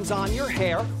 sometimes on your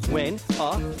hair when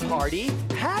a party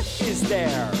hat is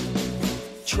there.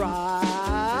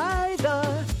 Try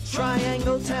the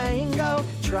triangle tango.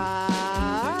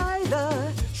 Try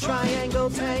the triangle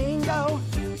tango.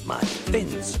 My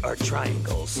fins are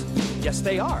triangles. Yes,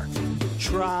 they are.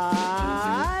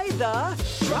 Try the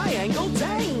triangle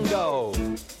tango.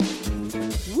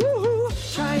 Woohoo!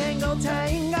 Triangle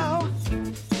tango.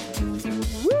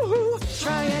 Woohoo!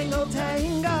 Triangle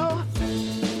tango.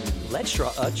 Let's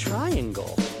draw a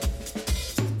triangle.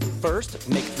 First,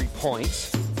 make 3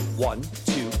 points. 1,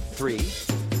 2, 3.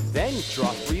 Then draw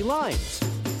 3 lines.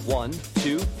 1,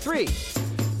 2, 3.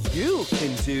 You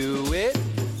can do it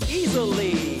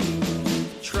easily.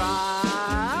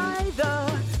 Try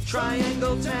the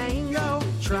triangle tango.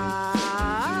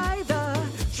 Try the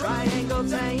triangle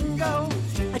tango.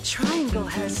 A triangle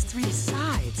has 3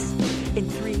 sides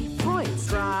and 3 points.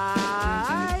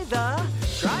 Try the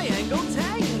triangle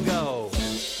tango.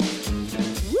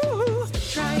 Woohoo!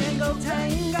 Triangle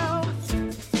tango.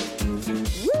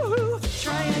 Woohoo!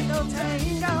 Triangle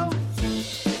tango.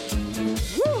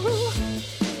 Woohoo!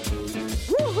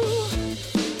 Woohoo!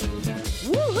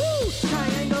 Woohoo!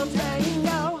 Triangle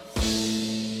tango.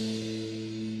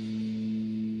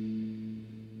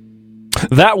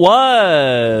 That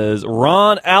was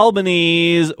Ron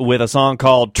Albanese with a song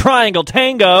called Triangle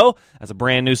Tango. That's a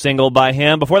brand new single by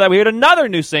him. Before that, we heard another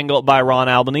new single by Ron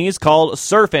Albanese called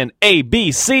Surfin'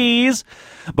 ABCs.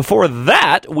 Before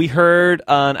that, we heard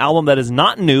an album that is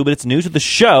not new, but it's new to the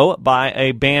show by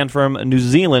a band from New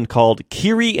Zealand called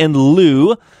Kiri and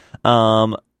Lou.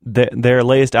 Their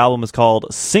latest album is called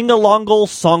Singalongle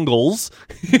Songles.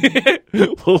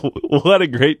 What a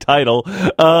great title.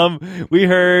 We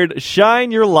heard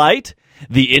Shine Your Light,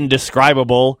 The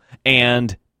Indescribable,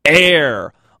 and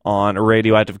Air on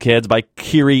Radioactive Kids by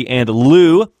Kiri and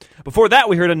Lou. Before that,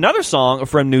 we heard another song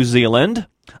from New Zealand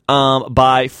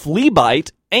by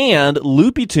Fleabite and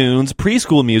Loopy Tunes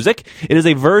Preschool Music. It is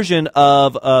a version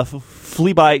of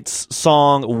Fleabite's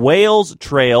song Whales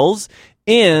Trails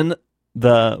in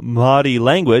the Māori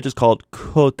language. Is called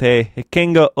Ko te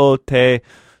hekenga o te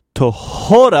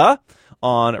tohora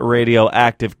on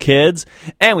Radioactive Kids.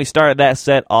 And we started that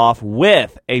set off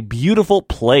with A Beautiful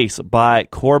Place by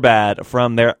Corbad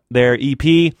from their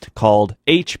EP called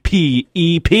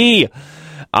HPEP.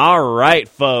 All right,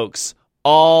 folks.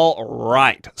 All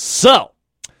right. So,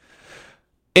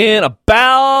 in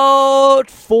about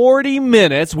 40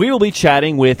 minutes, we will be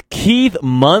chatting with Keith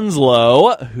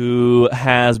Munslow, who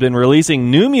has been releasing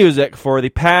new music for the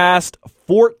past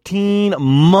 14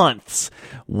 months.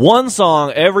 One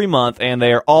song every month, and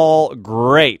they are all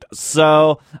great.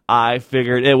 So I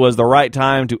figured it was the right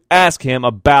time to ask him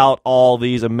about all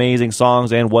these amazing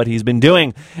songs and what he's been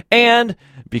doing. And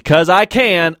because I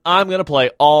can, I'm going to play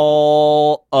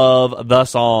all of the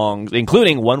songs,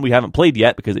 including one we haven't played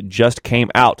yet because it just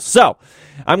came out. So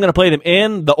I'm going to play them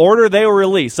in the order they were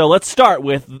released. So let's start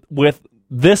with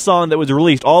this song that was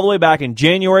released all the way back in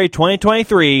January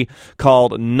 2023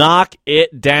 called Knock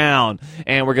It Down.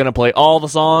 And we're going to play all the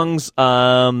songs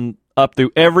up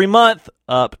through every month,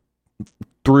 up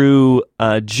through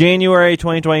January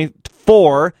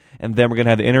 2024. And then we're going to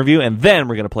have the interview, and then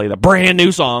we're going to play the brand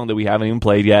new song that we haven't even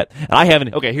played yet. And I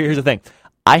haven't, okay, here's the thing.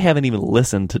 I haven't even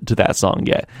listened to that song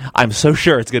yet. I'm so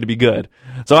sure it's going to be good.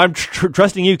 So I'm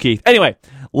trusting you, Keith. Anyway,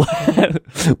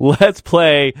 let's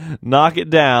play Knock It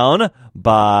Down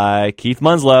by Keith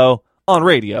Munslow on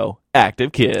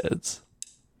Radioactive Kids.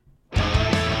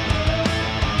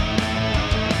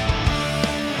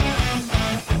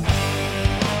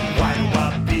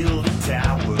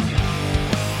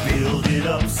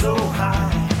 So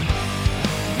high,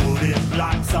 wooden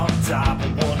blocks on top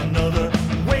of one another,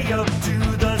 way up to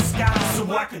the sky, so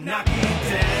I can knock it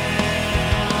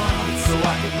down, so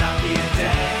I can knock it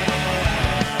down,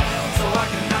 so I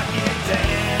can knock it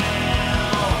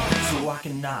down, so I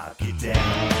can knock it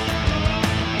down.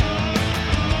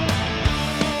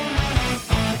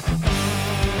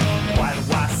 Why do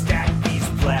I stack these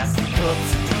plastic cups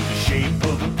into the shape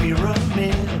of a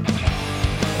pyramid?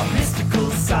 A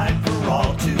mystical sight for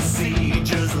all to see,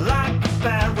 just like the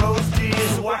pharaohs did.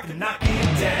 So I can knock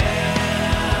it down,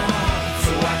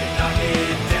 so I can knock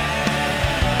it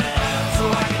down, so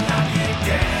I can knock it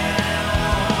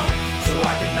down, so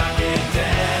I can knock it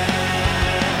down.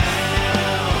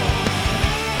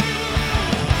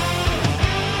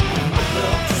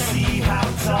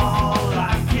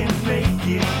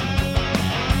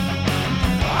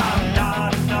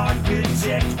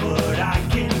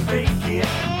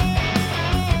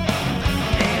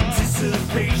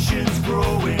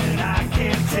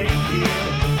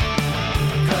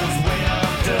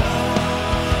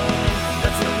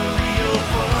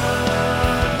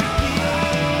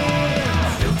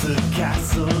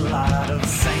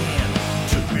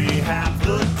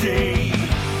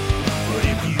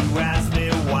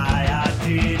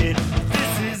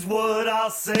 I'll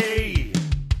say,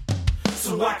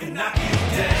 so I can knock it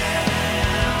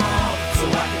down, so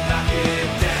I can knock it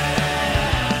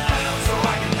down, so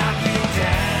I can knock it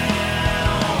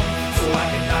down, so I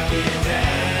can knock it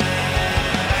down,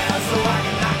 so I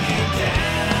can knock it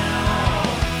down,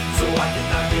 so I can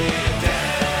knock it down,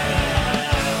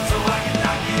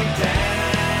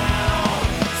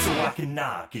 so I can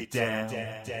knock it down, so I can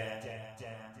knock it down.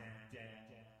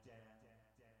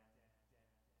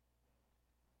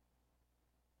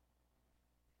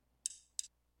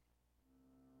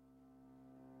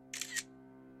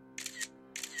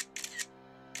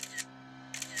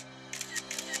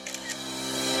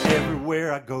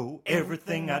 Everywhere I go,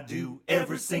 everything I do,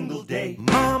 every single day.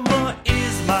 Mama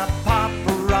is my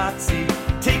paparazzi,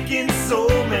 taking so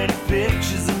many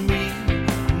pictures of me.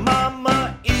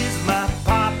 Mama is my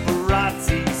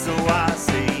paparazzi, so I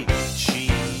say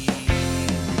cheese.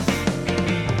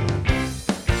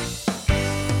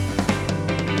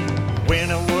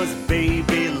 When I was a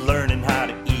baby, learning how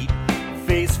to eat,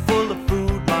 face full of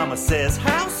food, Mama says,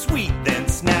 how sweet. Then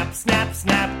snap, snap,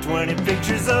 snap, 20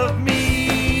 pictures of me.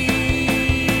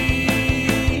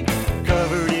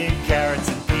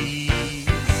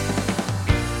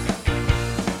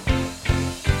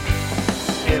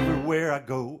 I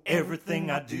go,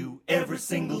 everything I do, every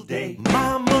single day.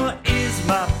 Mama is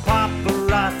my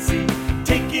paparazzi,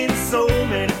 taking so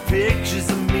many pictures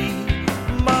of me.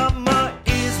 Mama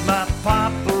is my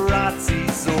paparazzi,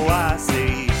 so I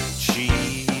say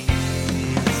cheese.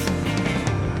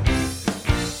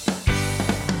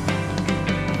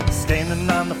 Standing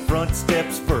on the front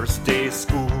steps, first day of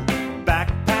school,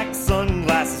 backpack,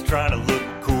 sunglasses, trying to look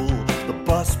cool. The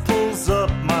bus pulls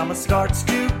up, Mama starts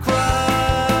to cry.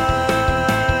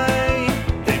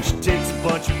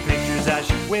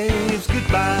 Waves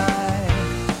goodbye.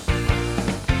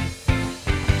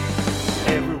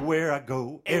 Everywhere I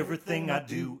go, everything I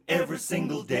do, every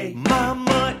single day.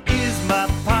 Mama is my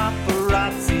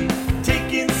paparazzi,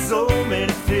 taking so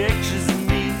many pictures of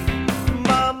me.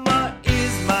 Mama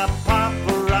is my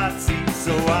paparazzi,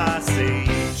 so I say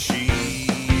cheese.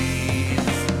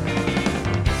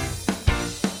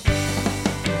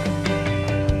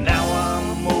 Now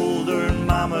I'm older and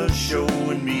Mama's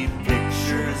showing me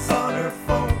pictures on her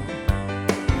phone.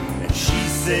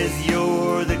 Says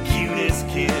you're the cutest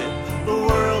kid the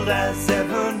world has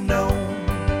ever known,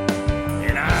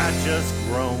 and I just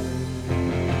groan.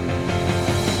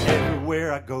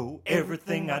 Everywhere I go,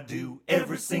 everything I do,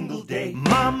 every single day.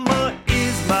 Mama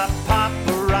is my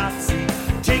paparazzi,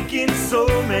 taking so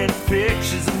many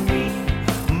pictures of me.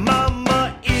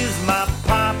 Mama is my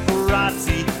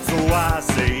paparazzi, so I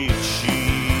say cheese.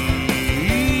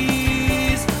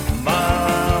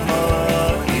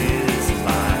 Mama is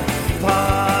my paparazzi.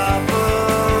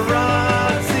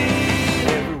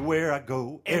 Everywhere I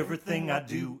go, everything I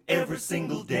do, every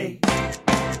single day.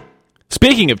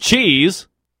 Speaking of cheese,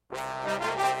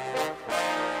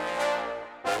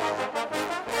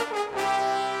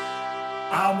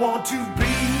 I want to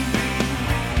be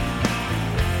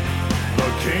the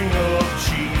king of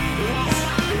cheese.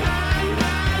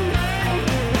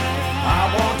 I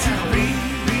want to be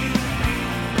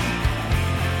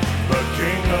the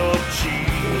king of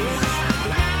cheese.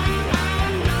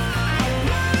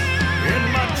 In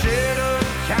my cheddar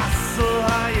castle,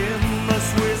 high in the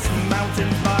Swiss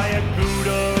mountains, by a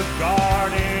Gouda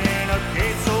garden and a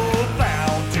queso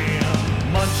fountain,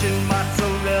 munching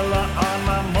mozzarella on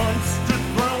my Munster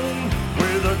throne,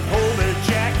 with a Colby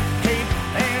Jack cape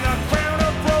and a crown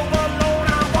of provolone.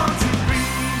 I want to be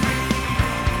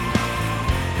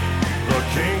the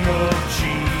king of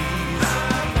cheese.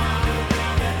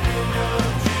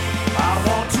 I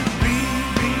want to be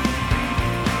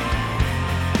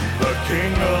the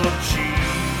king of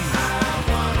cheese.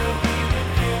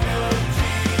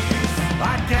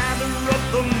 I gather up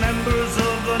the members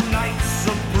of the Knights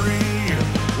of Brie.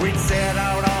 We'd set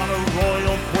out on a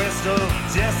royal quest of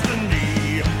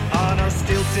destiny, on our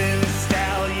Stilton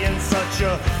stallion, such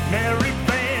a merry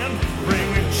band,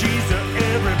 bringing cheese to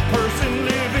every person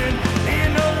living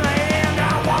in the land. I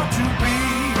want to be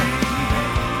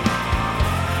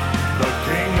the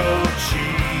king of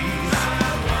cheese.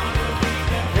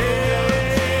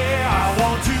 Yeah, I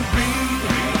want to be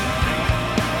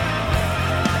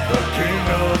the king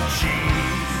of cheese.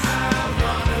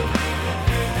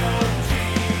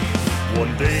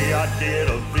 One day I'd get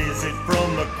a visit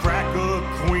from the cracker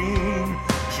queen.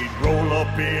 She'd roll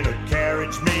up in a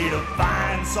carriage made of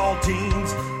fine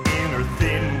saltines. In her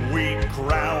thin wheat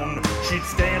crown, she'd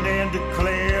stand and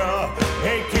declare,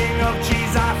 hey, king of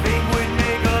cheese, I think we'd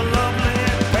make a lovely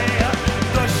pair.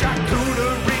 The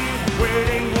charcuterie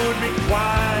wedding would be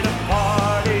quite a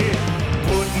party.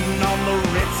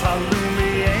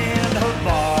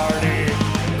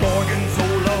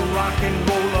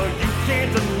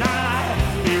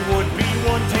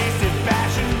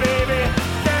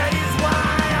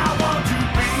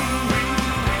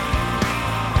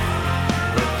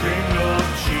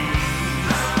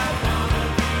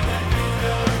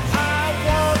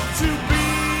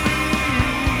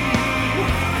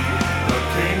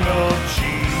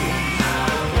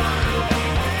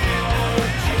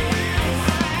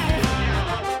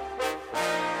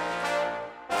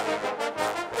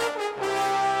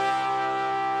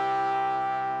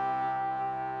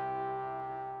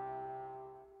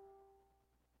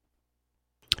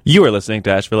 You are listening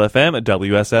to Asheville FM at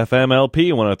WSFM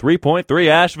LP 103.3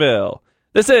 Asheville.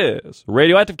 This is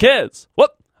Radioactive Kids.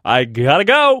 Whoop! I gotta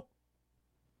go!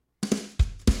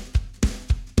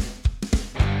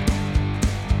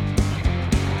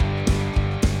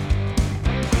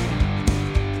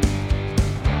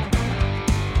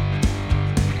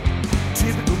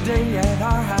 Typical day at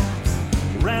our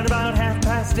house, around about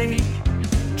 8:30.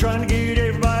 Trying to get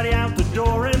everybody out the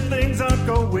door and things aren't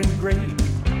going great.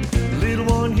 Little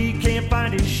one, he can't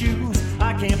find his shoes,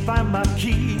 I can't find my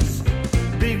keys.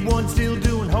 Big one still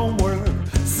doing homework,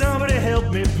 somebody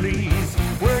help me please.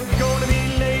 We're gonna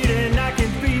be late and I can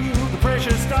feel the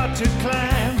pressure start to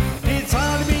climb. It's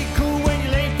hard to be cool when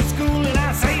you're late for school and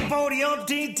I say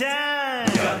 40-umpteen time.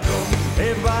 We gotta go.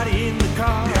 Everybody in the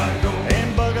car, we gotta go.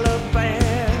 And buckle up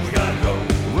fast. We gotta go.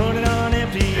 Running on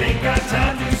empty, ain't got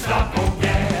time to stop for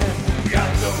gas. We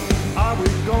gotta go. Are we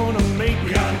gonna make it?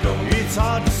 We gotta go. It's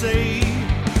hard to say.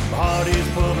 My heart is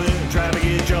pumping, traffic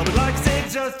is jumping. Like I said,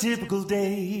 just typical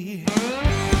day.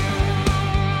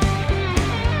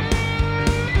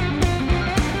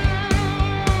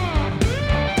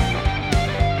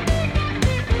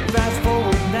 Fast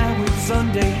forward, now it's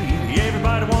Sunday.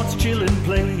 Everybody wants to chill and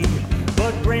play.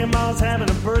 But Grandma's having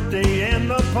a birthday and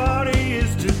the party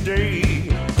is today.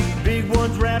 Big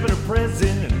one's wrapping a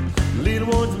present, little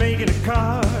one's making a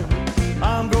card.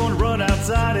 I'm gonna run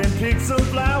outside and pick some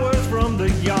flowers from the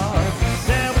yard.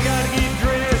 Now we gotta get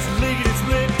dressed, lickety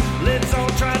split. Let's all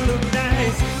try to look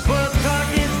nice. But the clock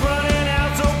is running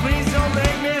out, so please don't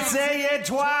make me say it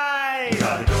twice. We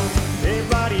gotta go.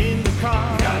 Everybody in the car.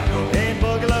 We gotta go. And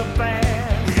buckle up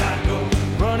fast. We gotta go.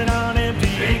 Running on empty.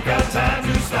 Ain't got time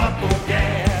to stop for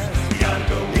gas. We gotta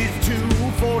go. It's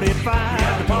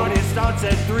 2:45. The party starts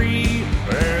at 3.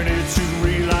 And it's too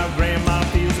real how Grandma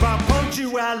feels about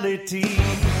punctuality.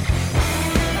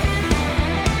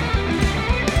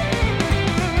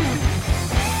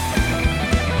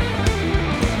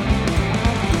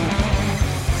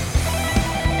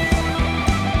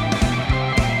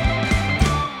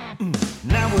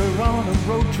 Now we're on a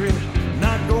road trip,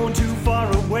 not going too far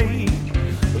away.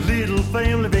 A little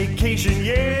family vacation,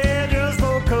 yeah, just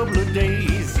for a couple of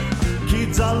days.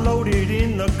 Kids are loaded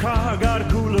in the car, got a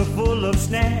cooler full of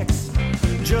snacks.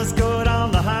 Just got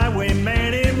on the highway,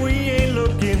 man, and we ain't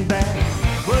looking back.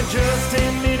 But just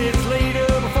 10 minutes later,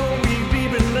 before we've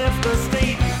even left the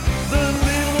state, the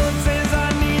little one says, I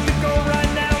need to go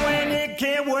right now, and it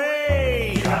can't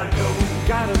wait. You gotta go.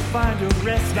 Gotta find a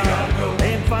rest stop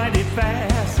and find it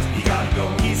fast. You gotta go.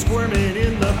 He's squirming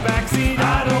in the backseat,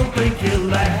 I don't think he'll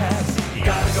last. You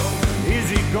gotta go. Is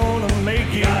he gonna make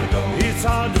it? You gotta go. It's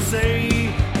hard to say.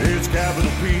 It's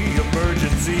capital P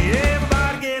emergency.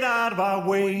 Everybody get out of our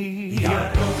way. You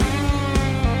gotta go.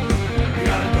 You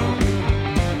gotta go.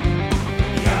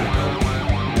 You gotta go. You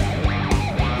gotta go.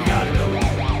 You gotta go.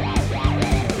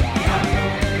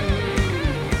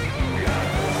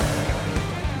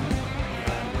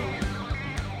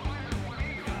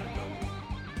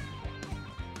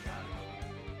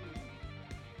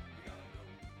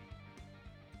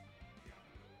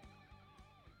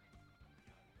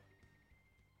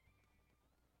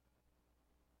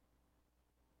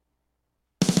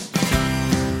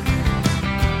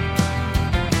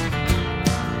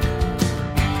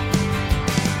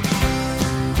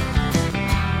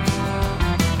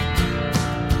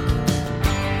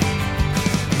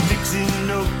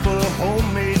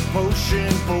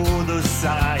 Potion for the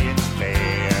science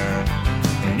fair.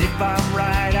 And if I'm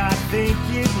right, I think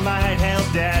it might help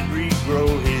Dad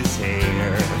regrow his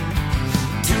hair.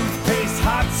 Toothpaste,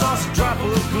 hot sauce, drop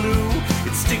of glue.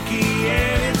 It's sticky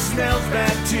and it smells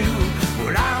bad too.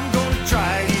 But I'm gonna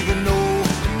try it even though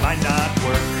it might not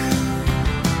work.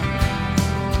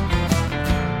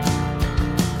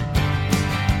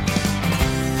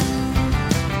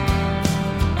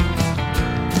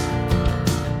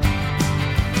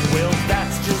 Well,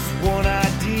 that's just one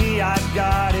idea. I've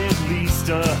got at least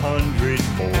 100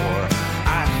 more.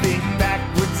 I think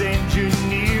backwards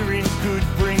engineering could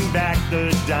bring back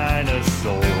the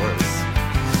dinosaurs.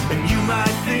 And you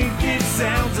might think it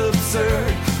sounds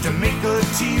absurd to make a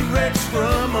T-Rex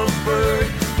from a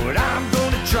bird. But I'm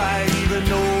gonna try even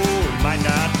though it might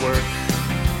not work.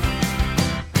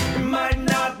 It might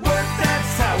not work,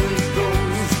 that's how it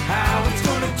goes. How it's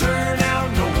gonna turn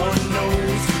out, no one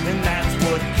knows. And that's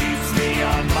what keeps me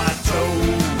on my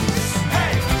toes.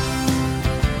 Hey!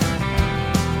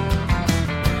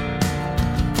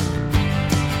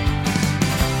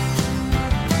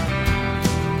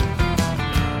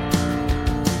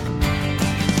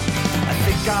 I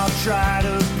think I'll try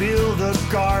to build a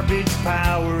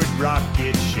garbage-powered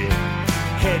rocket ship.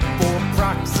 Head for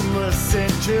Proxima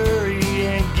Centauri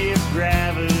and give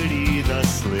gravity the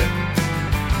slip.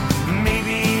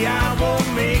 Maybe I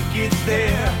won't make it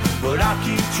there, but I'll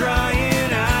keep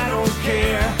trying, I don't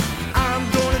care. I'm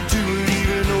gonna do it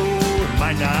even though it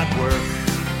might not work.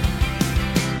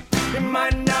 It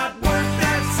might not work,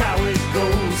 that's how it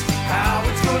goes. How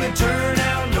it's gonna turn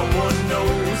out, no one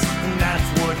knows. And that's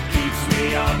what keeps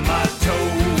me on my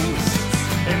toes.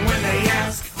 And when they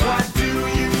ask, why do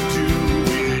you do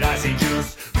it? I say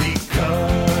just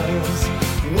because.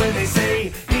 When they say,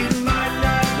 it might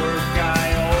not work,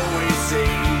 I always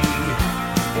say,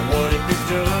 but what if it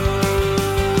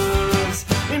does?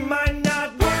 It might not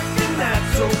work and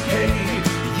that's okay.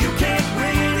 You can't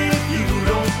win if you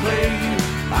don't play.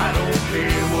 I don't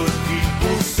care what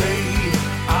people say.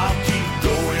 I'll keep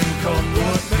going, come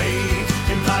what may.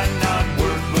 It might not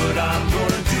work, but I'm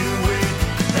gonna do it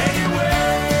anyway.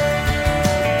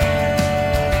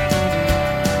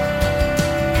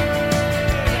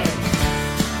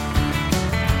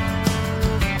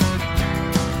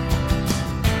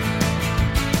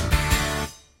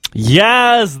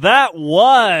 Yes, that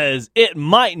was It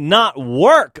Might Not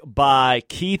Work by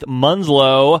Keith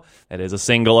Munslow. That is a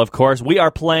single, of course. We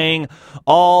are playing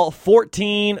all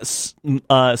 14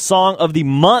 Song of the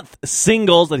Month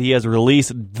singles that he has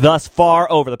released thus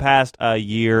far over the past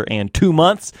year and 2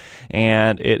 months.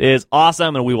 And it is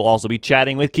awesome. And we will also be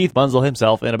chatting with Keith Munslow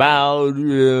himself in about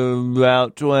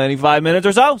 25 minutes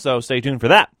or so. So stay tuned for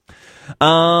that.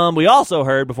 We also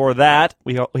heard before that,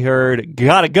 we heard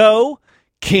Gotta Go,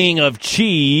 King of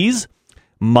Cheese,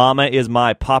 Mama Is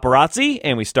My Paparazzi,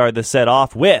 and we started the set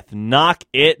off with Knock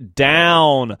It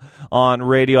Down on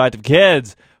Radioactive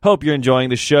Kids. Hope you're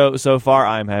enjoying the show so far.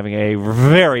 I'm having a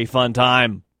very fun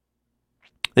time.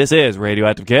 This is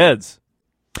Radioactive Kids.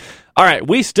 All right,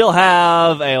 we still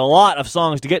have a lot of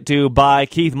songs to get to by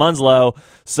Keith Munslow,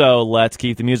 so let's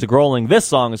keep the music rolling. This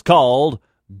song is called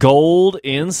Gold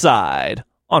Inside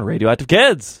on Radioactive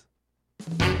Kids.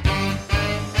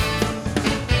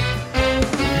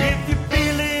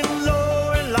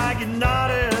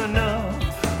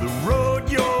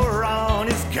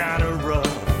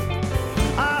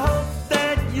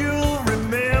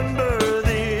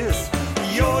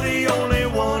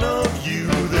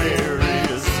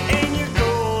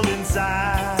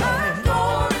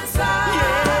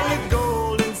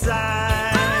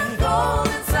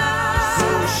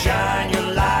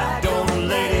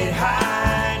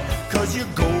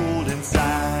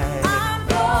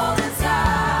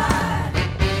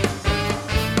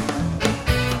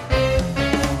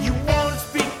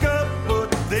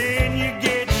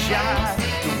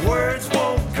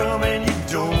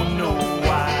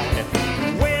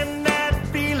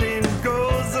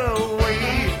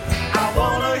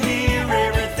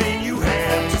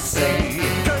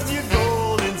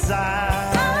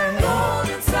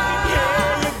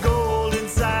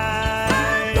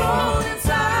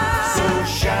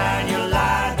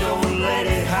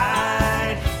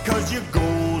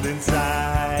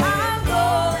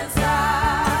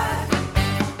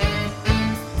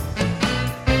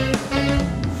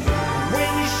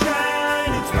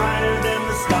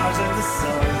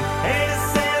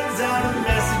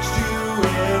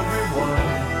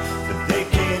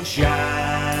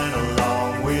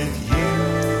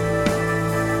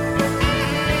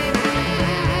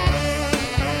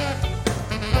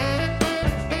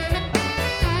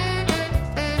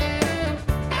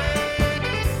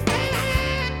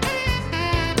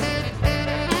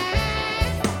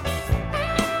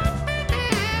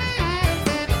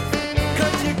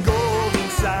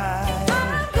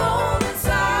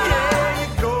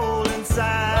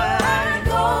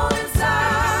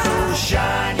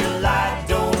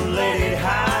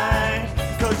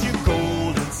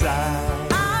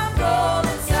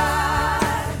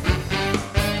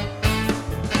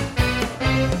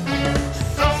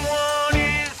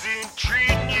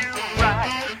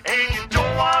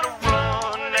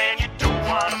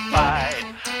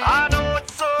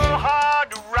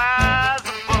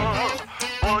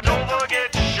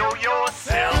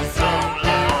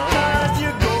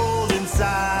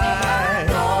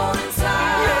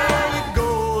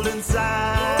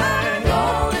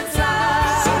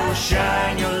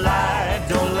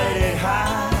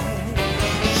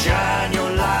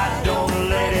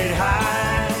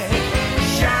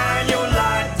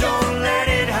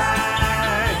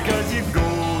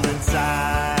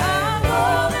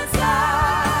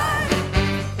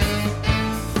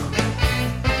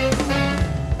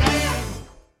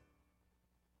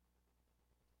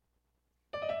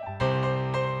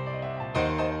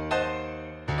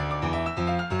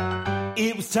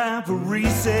 It was time for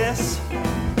recess.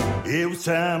 it was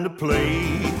time to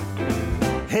play.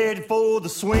 Headed for the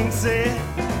swing set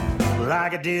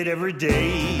like I did every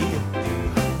day.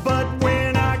 But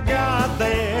when I got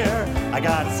there, I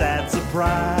got a sad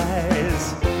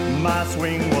surprise. My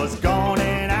swing was gone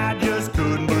and I just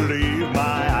couldn't believe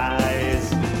my eyes.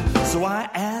 So I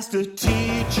asked a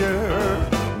teacher,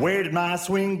 where did my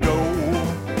swing go?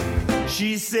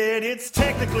 She said, it's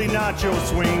technically not your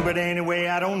swing, but anyway,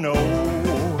 I don't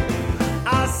know.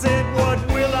 I said, what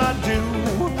will I do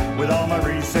with all my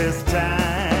recess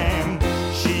time?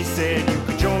 She said, you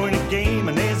could join a game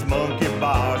and there's monkey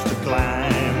bars to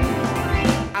climb.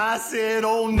 I said,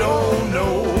 oh no,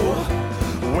 no,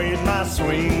 where'd my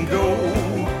swing go?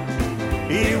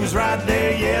 It was right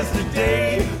there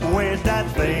yesterday, where'd that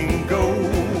thing go?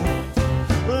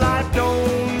 Life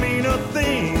don't mean a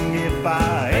thing if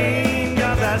I ain't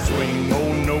got that swing.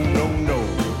 Oh no, no, no,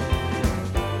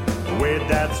 where'd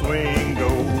that swing go?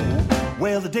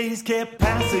 Well, the days kept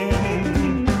passing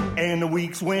and the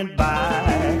weeks went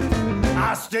by.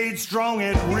 I stayed strong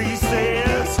at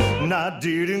recess and I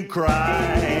didn't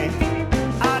cry.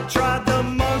 I tried the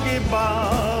monkey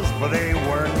bars, but they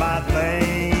weren't my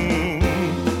thing.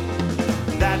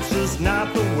 That's just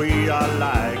not the way I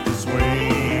like to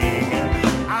swing.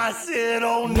 I said,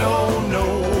 oh no,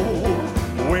 no,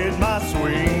 where'd my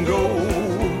swing go?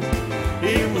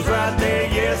 It was right there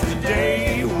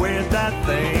yesterday, where'd that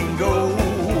thing go?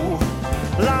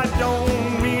 Life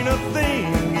don't mean a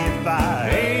thing if I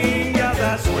ain't got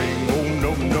that swing. Oh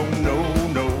no, no, no,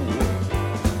 no,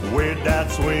 where'd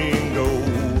that swing go?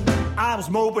 I was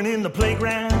moping in the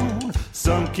playground,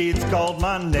 some kids called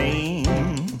my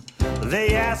name.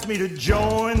 They asked me to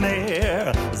join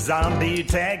their zombie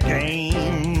tag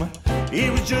game.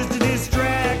 It was just a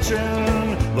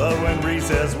distraction, but when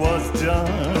recess was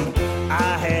done,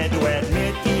 I had to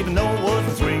admit, even though it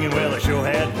wasn't swinging, well, I sure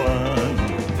had fun.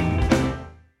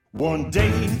 One day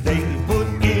they put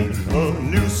in a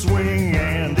new swing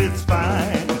and it's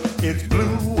fine. It's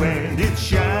blue and it's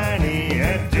shiny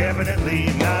and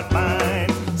definitely not mine.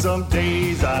 Some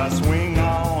days I swing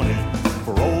on it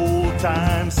for old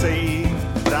time's sake.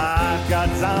 I've got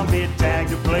zombie tag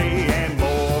to play and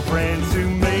more friends to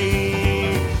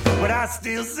make. But I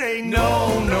still say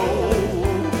no, no,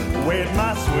 where'd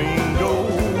my swing go?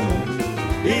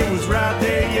 It was right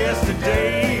there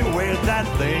yesterday, where'd that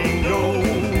thing go?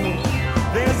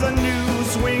 There's a new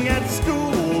swing at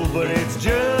school, but it's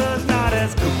just not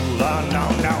as cool. Oh, no,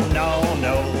 no, no,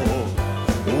 no,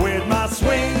 where'd my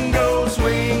swing go,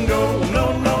 swing go?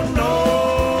 No, no,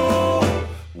 no,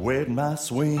 where'd my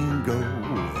swing go?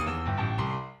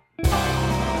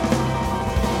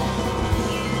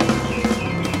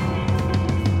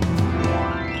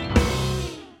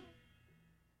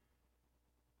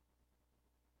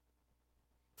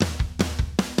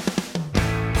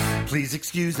 Please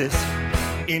excuse this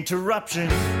interruption.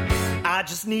 I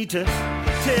just need to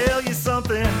tell you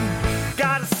something.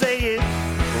 Gotta say it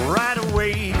right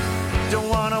away. Don't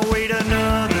wanna wait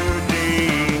another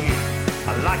day.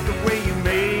 I like the way you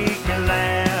make me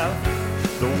laugh,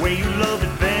 the way you love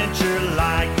adventure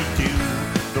like you do,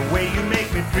 the way you make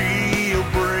me feel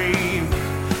brave.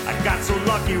 I got so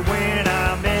lucky when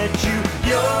I met you.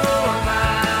 You're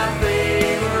my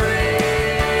favorite.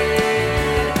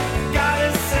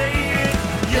 Gotta say it,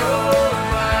 you're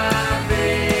my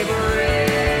favorite.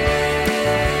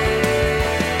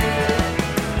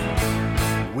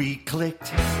 We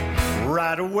clicked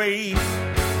right away,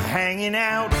 hanging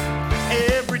out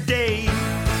every day.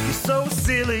 You're so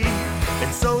silly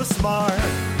and so smart,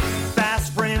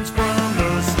 fast friends from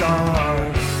the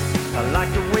start. I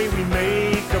like the way we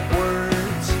make up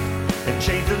words and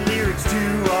change the lyrics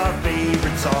to our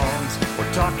favorite songs.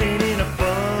 We're talking in a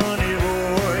funny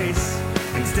voice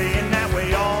and staying that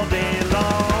way all day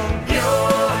long.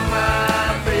 You're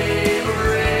my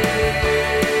favorite.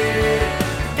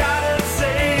 Gotta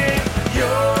say it,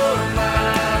 you're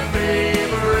my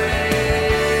favorite.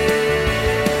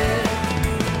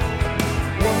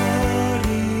 What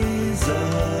is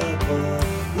up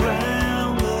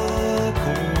around the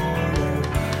corner?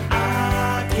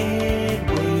 I can't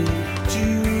wait to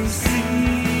see.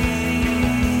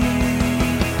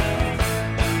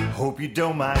 Hope you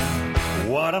don't mind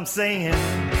what I'm saying.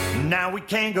 Now we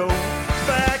can go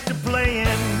back to playing.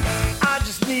 I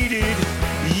just needed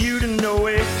you to know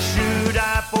it. Should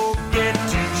I forget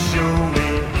to show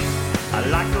it? I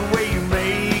like the way you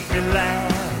make me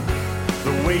laugh,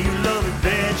 the way you love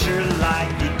adventure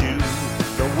like you do,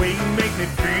 the way you make me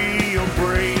feel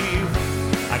brave.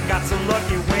 I got so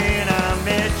lucky when I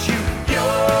met you.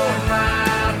 You're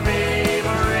my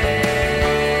favorite.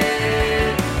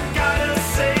 Gotta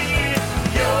say it,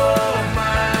 you're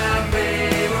my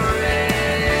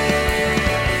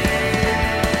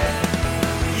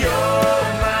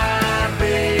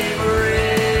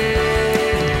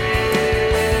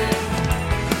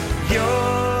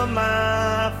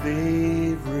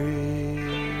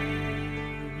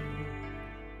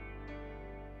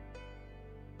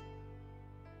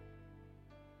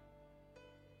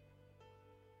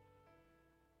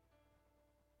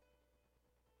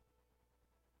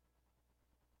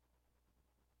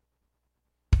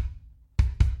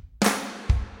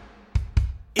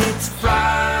it's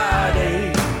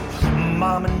Friday.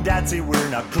 Mom and Dad say we're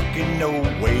not cooking no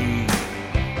way.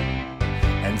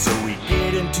 And so we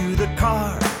get into the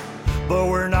car, but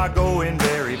we're not going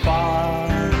very far.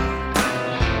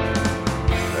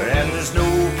 And there's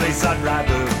no place I'd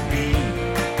rather be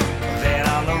than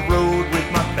on the road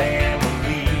with my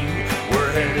family.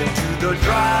 We're headed to the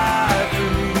drive-thru.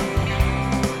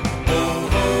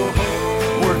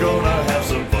 We're gonna have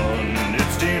some fun.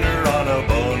 It's dinner on a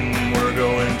bun. We're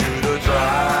going to the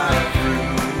drive-thru.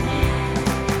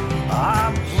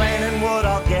 I'm planning what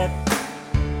I'll get,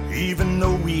 even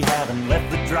though we haven't left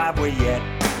the driveway yet.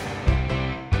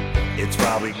 It's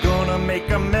probably gonna make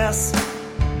a mess,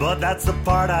 but that's the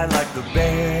part I like the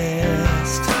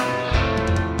best.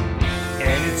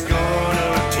 And it's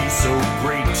gonna taste so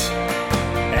great,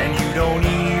 and you don't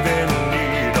even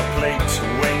need a plate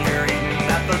when you're eating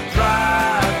at the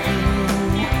drive-thru.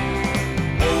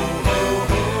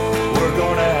 We're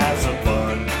gonna have some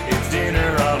fun. It's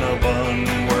dinner on a bun.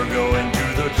 We're going to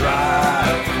the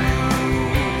drive-thru.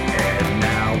 And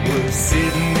now we're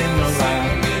sitting in the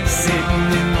line,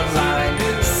 sitting in the line,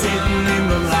 sitting in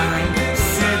the line,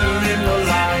 sitting in the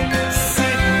line,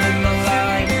 sitting in the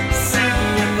line,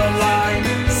 sitting in the line,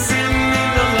 sitting in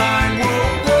the line. Whoa,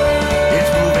 whoa.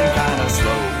 It's moving kind of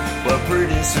slow, but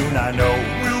pretty soon I know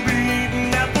we'll be eating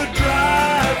at the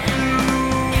drive-thru.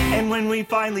 And when we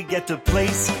finally get to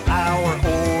place our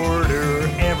order,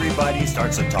 everybody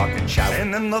starts to talk and shout.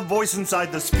 And then the voice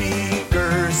inside the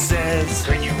speaker says,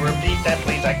 "Could you repeat that,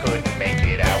 please? I couldn't make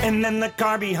it out." And then the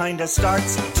car behind us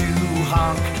starts to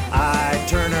honk. I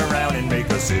turn around and make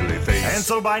a silly face. And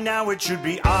so by now it should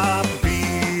be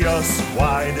obvious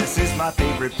why this is my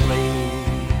favorite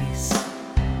place.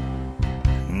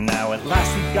 Now at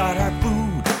last we got our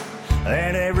food,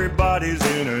 and everybody's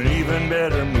in an even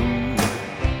better mood.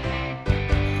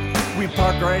 We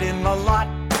park right in the lot.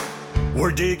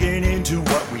 We're digging into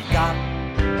what we got.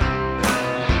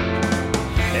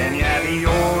 And yeah, the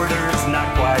order's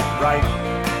not quite right,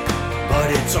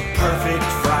 but it's a perfect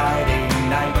Friday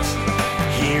night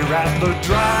here at the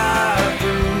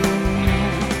drive-thru.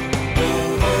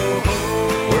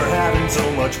 We're having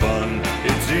so much fun.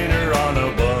 It's dinner on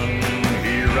a bun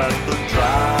here at the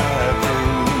drive-thru.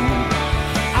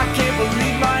 I can't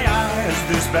believe my eyes.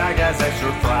 This bag has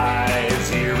extra fries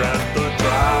here at the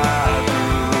drive-thru.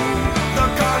 The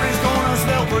car is gonna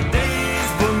smell for days,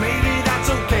 but maybe that's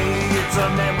okay. It's a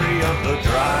memory of the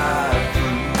drive-thru.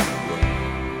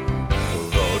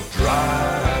 The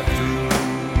drive-thru.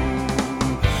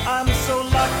 I'm so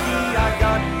lucky I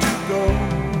got to go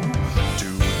to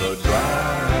the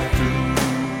drive-thru.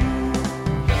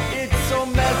 It's so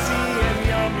messy and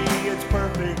yummy. It's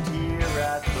perfect here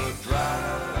at the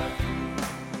drive-thru.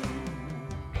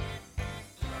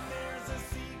 There's a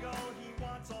seagull. He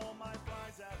wants all my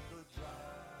fries at the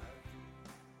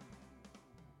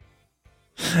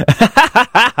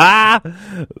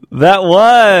That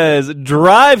was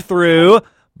Drive-Thru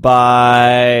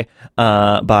by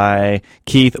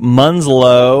Keith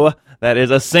Munslow. That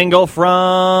is a single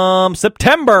from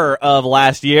September of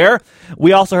last year.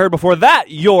 We also heard before that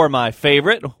You're My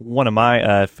Favorite, one of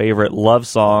my favorite love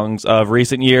songs of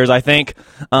recent years, I think,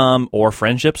 or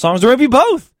friendship songs, or maybe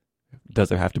both. Does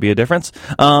there have to be a difference?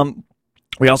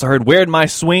 We also heard Where'd My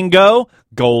Swing Go?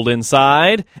 Gold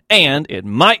Inside, and It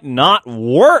Might Not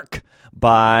Work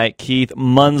by Keith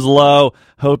Munslow.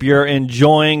 Hope you're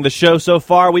enjoying the show so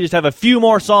far. We just have a few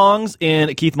more songs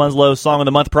in Keith Munslow's Song of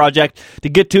the Month project to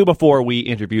get to before we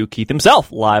interview Keith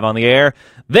himself live on the air.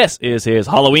 This is his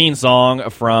Halloween song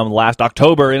from last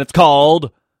October, and it's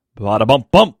called Bada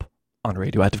Bump Bump on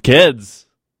Radioactive Kids.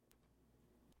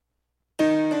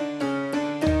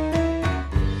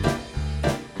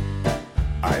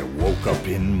 I woke up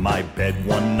in my bed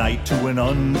one night to an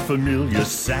unfamiliar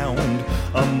sound,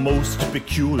 a most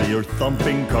peculiar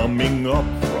thumping coming up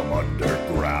from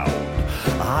underground.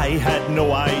 I had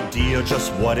no idea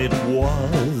just what it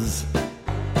was,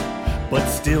 but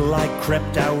still I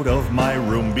crept out of my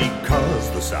room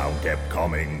because the sound kept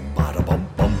coming. Bada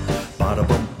bump bump, bada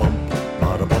bump bump,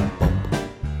 bada bump bump,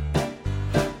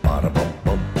 bada bump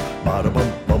bump, bada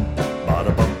bump bump,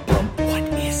 bada bump bump. What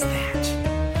is that?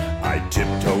 I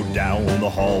tiptoed down the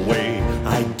hallway.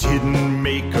 I didn't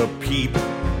make a peep,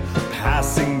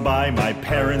 passing by my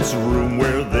parents' room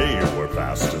where they were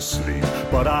fast asleep.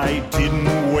 But I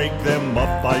didn't wake them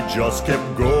up, I just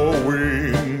kept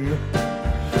going,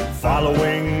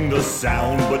 following the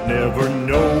sound but never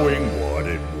knowing what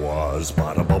it was.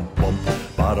 Bada bump bump,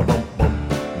 bada bump bump,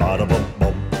 bada bump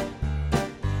bump,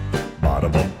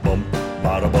 bada bump bump,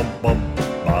 bada bump bump,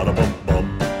 bada bump bump.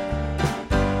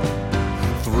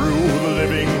 Through the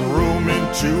living room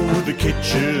into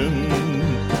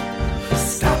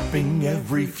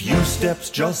few steps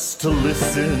just to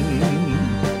listen.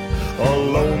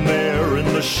 Alone there in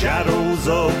the shadows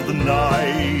of the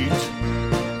night.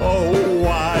 Oh,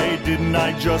 why didn't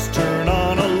I just turn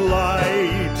on a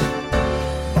light?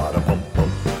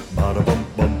 Ba-da-bum-bum,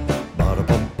 ba-da-bum-bum,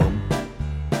 ba-da-bum-bum.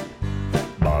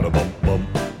 Ba-da-bum-bum,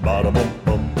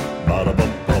 ba-da-bum-bum,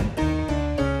 ba-da-bum-bum.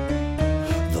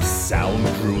 The sound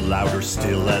grew louder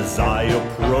still as I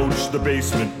approached the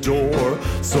basement door.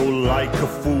 So like a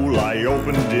fool I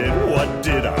opened it. What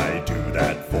did I do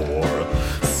that for?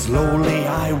 Slowly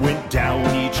I went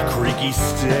down each creaky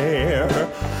stair,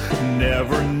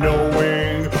 never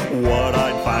knowing what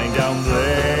I'd find down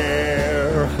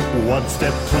there. One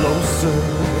step closer,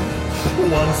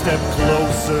 one step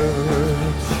closer,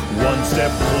 one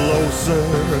step closer,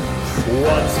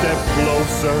 one step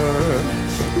closer,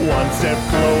 one step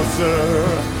closer,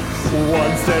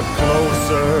 one step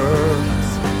closer.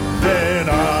 Then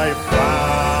I found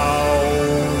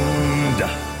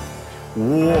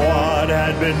what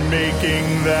had been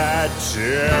making that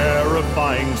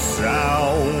terrifying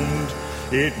sound.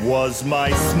 It was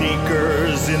my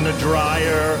sneakers in the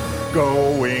dryer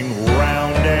going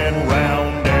round and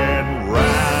round and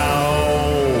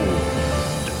round.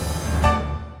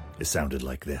 It sounded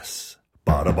like this.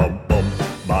 Ba-da-bum-bum,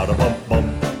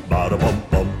 ba-da-bum-bum,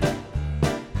 ba-da-bum-bum.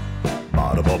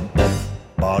 Ba-da-bum-bum,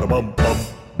 ba-da-bum-bum,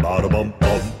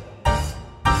 ba-da-bum-bum.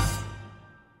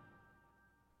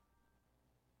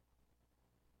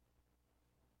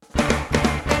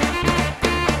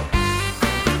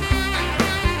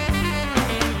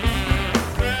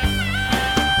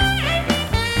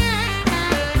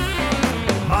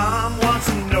 Mom wants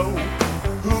to know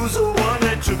who's the one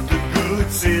that took the good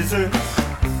scissors.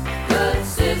 Good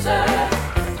scissors.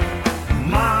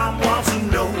 Mom wants to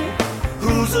know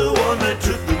who's the one that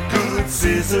took the good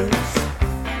scissors.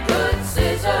 Good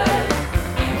scissors.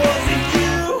 Was it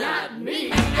you? Not me.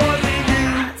 Was it you?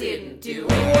 I didn't do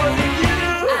it. Was it you?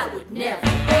 I would never.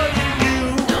 Was it you?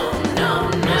 No, no,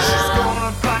 no. She's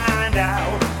gonna find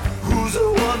out who's the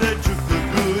one that took the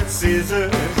good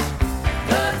scissors.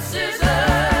 Good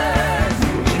scissors.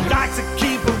 She likes to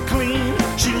keep them clean.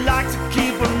 She likes to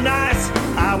keep them nice.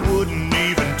 I wouldn't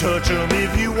even touch them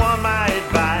if you want my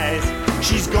advice.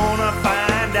 She's gonna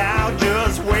find out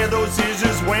just where those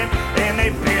scissors went, and they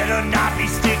better not be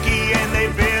sticky, and they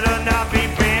better not be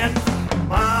bent.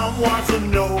 Mom wants to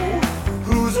know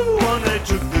who's the one that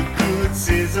took the good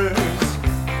scissors.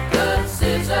 Good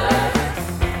scissors.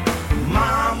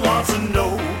 Mom wants to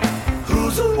know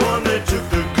who's the one that took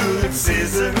the good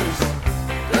scissors.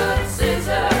 Good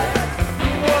scissors.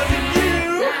 Was it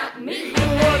you? Not me.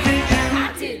 Was it you?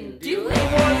 I didn't do it.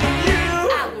 Was it you?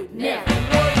 I would never.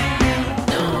 Was it you?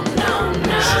 No, no,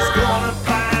 no. She's gonna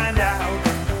find out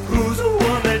who's the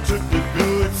one that took the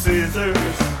good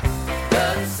scissors.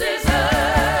 Good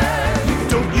scissors.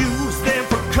 Don't use them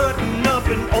for cutting up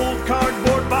an old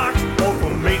cardboard box or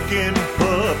for making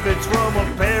puppets from a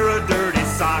pair of dirty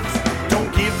socks.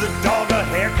 Don't give the dog a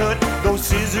haircut. Those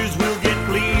scissors will get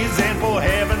fleas, and for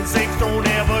heaven's sakes, don't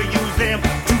ever use them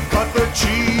to cut the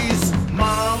cheese.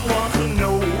 Mom wants to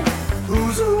know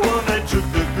who's the one that took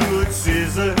the good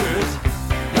scissors.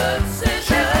 Good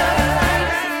scissors.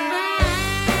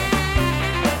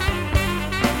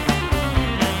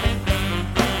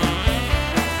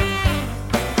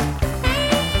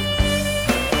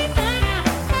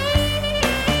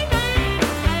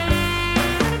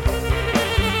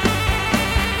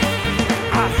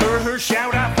 I heard her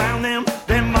shout, I found them.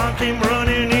 Then Mom came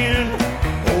running in,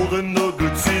 holding the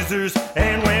good scissors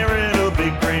and wearing a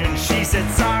big grin. She said,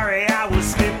 sorry, I was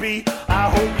snippy. I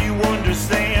hope you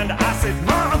understand. I said,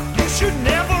 Mom, you should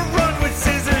never run with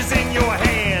scissors in your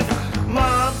hand.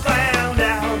 Mom found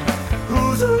out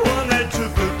who's the one that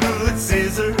took the good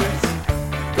scissors.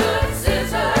 Good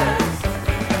scissors.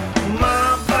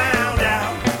 Mom found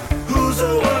out who's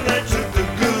the one that took the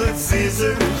good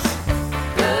scissors.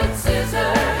 Good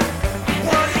scissors.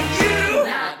 Was it you?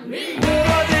 Not me.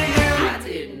 Was it you? I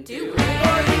didn't do it.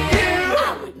 Was it you?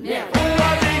 I would never.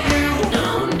 Was it you? No,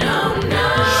 no, no.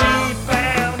 She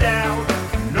found out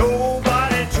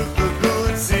nobody took the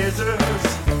good scissors.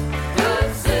 Good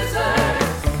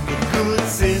scissors. The good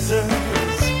scissors.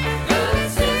 Good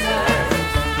scissors.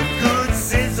 The good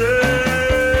scissors.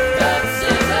 Good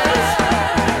scissors.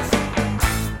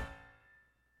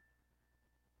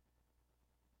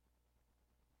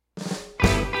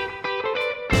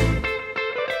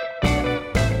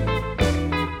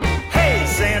 Hey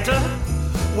Santa,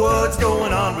 what's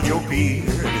going on with your beard?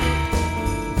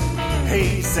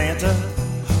 Hey Santa,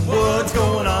 what's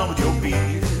going on with your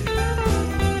beard?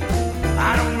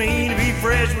 I don't mean to be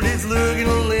fresh, but it's looking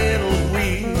a little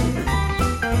weird.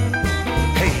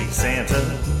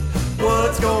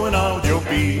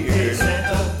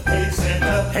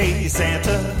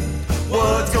 Santa,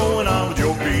 what's going on with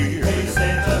your beard? Hey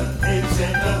Santa, hey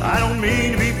Santa. I don't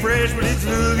mean to be fresh, but it's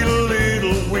looking a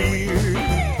little weird.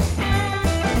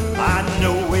 I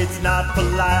know it's not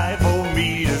polite for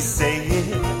me to say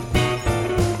it,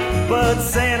 but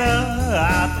Santa,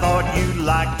 I thought you'd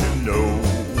like to know.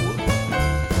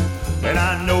 And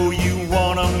I know you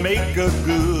wanna make a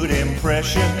good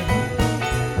impression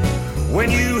when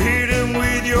you hit him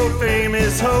with your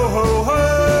famous ho ho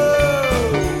ho.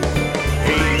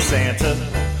 Hey Santa,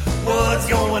 what's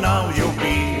going on with your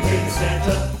beard? Hey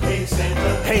Santa, hey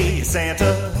Santa. Hey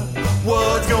Santa,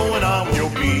 what's going on with your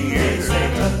beard? Hey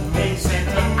Santa, hey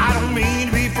Santa. I don't mean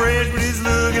to be fresh, but it's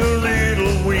looking a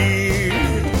little weird.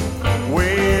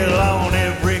 Well, on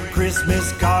every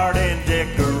Christmas card and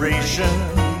decoration,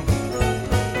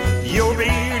 your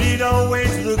beard, it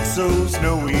always looks so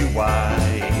snowy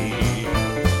white.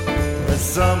 But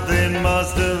something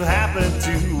must have happened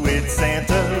to it,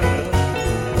 Santa.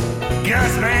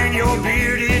 'Cause man, your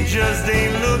beard, it just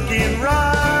ain't looking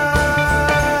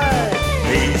right.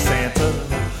 Hey Santa,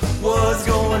 what's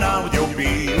going on with your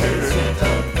beard? Hey Santa,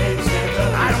 hey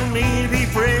Santa. I don't mean to be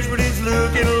fresh, but it's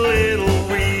looking a little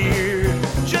weird.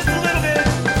 Just a little bit.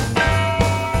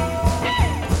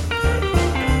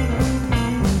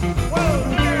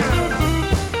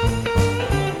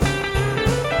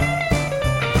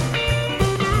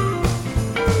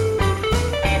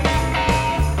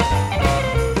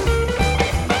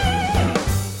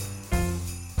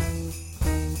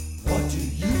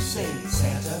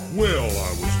 Well,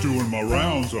 I was doing my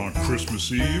rounds on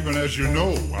Christmas Eve, and as you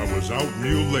know, I was out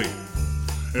real late.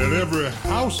 At every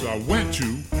house I went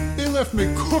to, they left me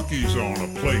cookies on a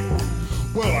plate.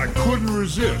 Well, I couldn't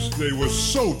resist. They were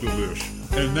so delish.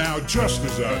 And now, just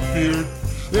as I feared,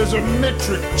 there's a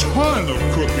metric ton of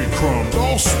cookie crumbs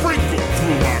all sprinkled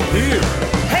through my beard.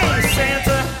 Hey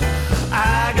Santa,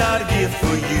 I got a gift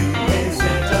for you. Hey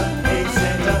Santa, hey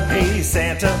Santa. Hey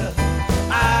Santa,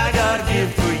 I got a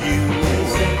gift for you. Hey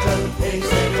Santa, hey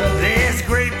Santa. There's a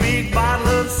great big bottle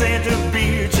of Santa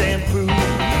beard shampoo.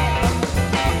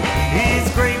 It's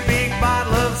a great big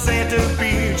bottle of Santa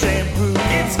beard shampoo.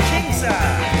 It's king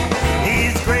size.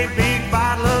 It's a great big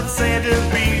bottle of Santa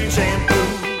beard shampoo.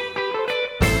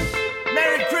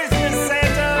 Merry Christmas,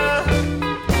 Santa.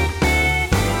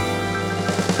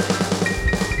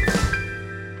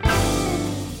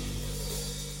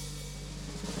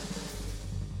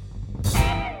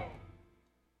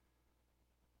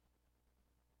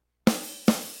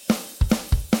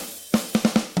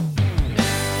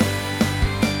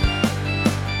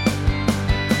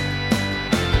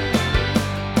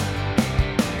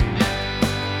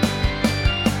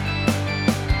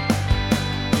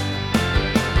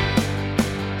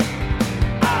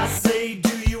 I say, do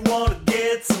you want to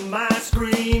get some ice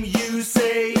cream? You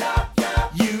say,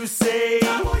 you say.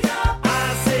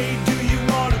 I say, do you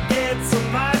want to get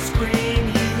some ice cream?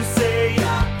 You say,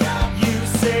 you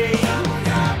say.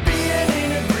 Being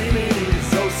in agreement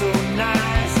is oh so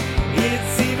nice.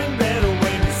 It's even better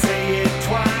when you say it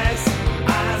twice.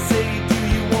 I say, do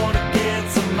you want to get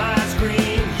some ice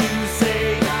cream? You say,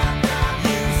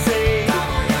 you say.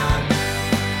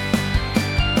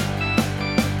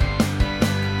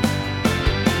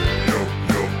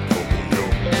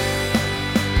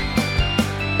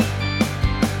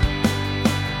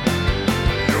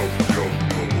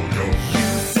 You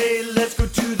say, let's go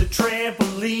to the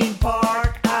trampoline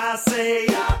park. I say,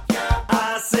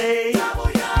 I say.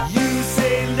 You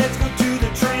say, let's go to the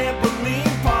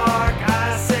trampoline park.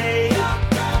 I say,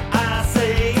 I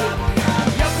say.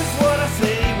 Yup is what I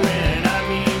say when I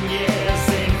mean yes.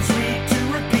 And it's sweet to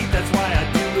repeat, that's why I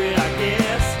do it, I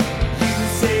guess. You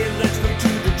say, let's go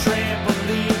to the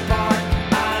trampoline park.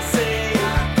 I say,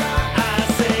 I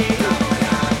say.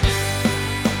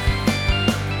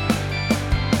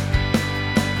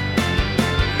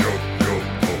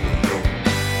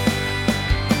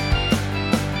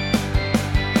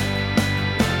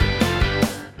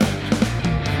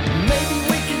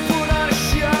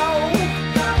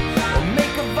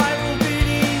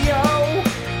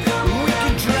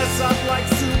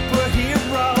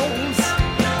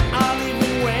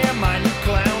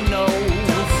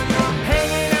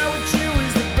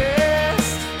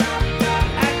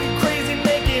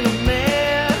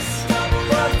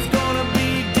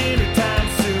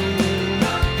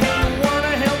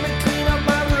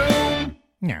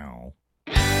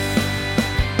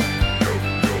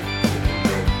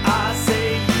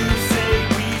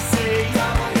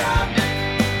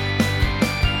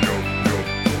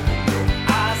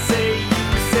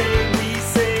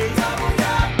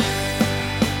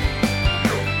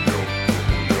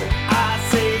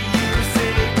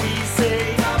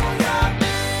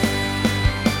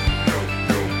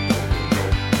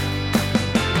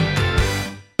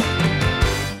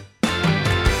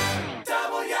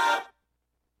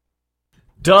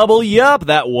 Double yup,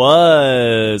 that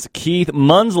was Keith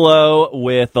Munslow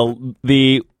with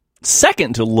the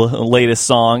second to latest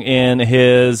song in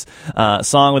his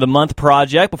Song of the Month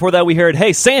project. Before that, we heard,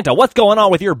 Hey Santa, what's going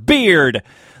on with your beard?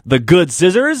 The Good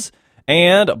Scissors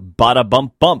and Bada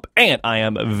Bump Bump. And I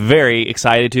am very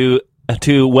excited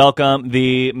to welcome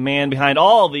the man behind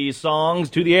all these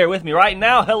songs to the air with me right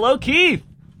now. Hello, Keith.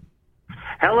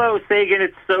 Hello, Sagan.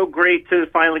 It's so great to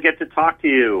finally get to talk to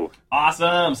you.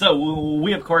 Awesome. So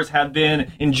we, of course, have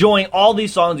been enjoying all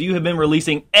these songs you have been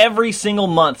releasing every single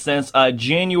month since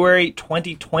January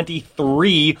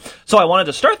 2023. So I wanted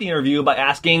to start the interview by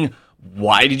asking,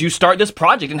 why did you start this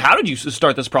project, and how did you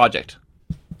start this project?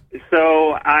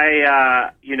 So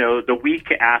I, the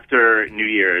week after New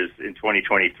Year's in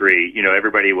 2023,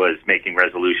 everybody was making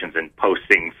resolutions and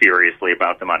posting furiously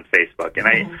about them on Facebook. And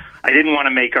I didn't want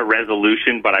to make a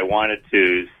resolution, but I wanted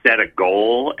to set a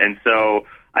goal. And so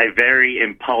I very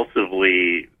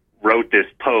impulsively wrote this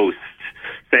post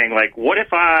saying, like, what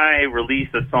if I release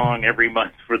a song every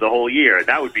month for the whole year?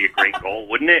 That would be a great goal,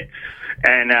 wouldn't it?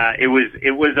 And it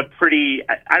was a pretty,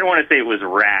 I don't want to say it was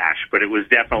rash, but it was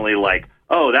definitely like,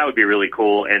 oh, that would be really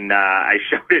cool. And I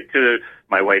showed it to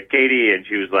my wife, Katie, and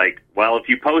she was like, well, if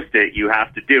you post it, you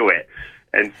have to do it.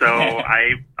 And so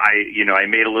I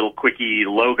made a little quickie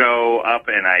logo up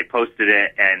and I posted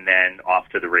it, and then off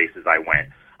to the races I went.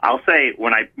 I'll say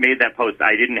when I made that post,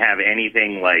 I didn't have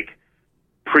anything like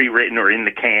pre-written or in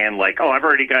the can, like, oh, I've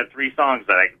already got 3 songs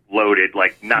that I loaded,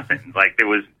 like nothing. Like it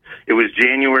was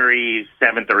January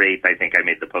 7th or 8th, I think I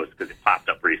made the post because it popped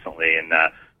up recently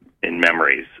in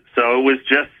memories. So it was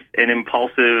just an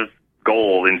impulsive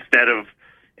goal instead of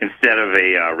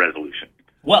a resolution.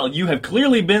 Well, you have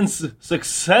clearly been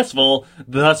successful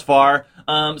thus far.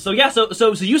 So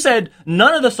you said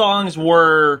none of the songs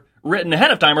were written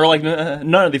ahead of time, or like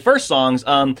none of the first songs.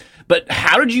 But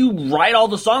how did you write all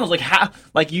the songs? Like how?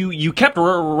 Like you kept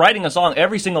writing a song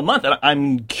every single month. And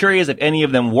I'm curious if any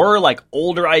of them were like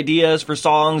older ideas for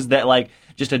songs that like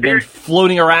just had been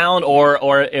floating around,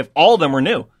 or if all of them were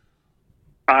new.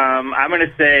 I'm going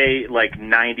to say like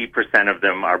 90% of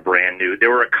them are brand new. There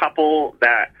were a couple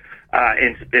that,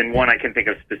 and one I can think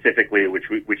of specifically, which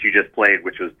you just played,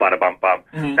 which was Bada Bump Bump.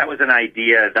 Mm-hmm. That was an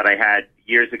idea that I had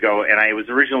years ago, and I was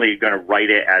originally going to write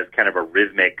it as kind of a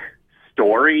rhythmic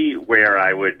story where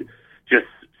I would just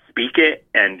speak it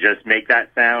and just make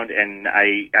that sound. And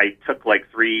I took like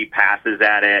 3 passes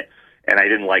at it, and I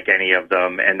didn't like any of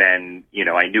them. And then,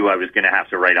 I knew I was going to have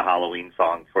to write a Halloween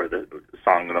song for the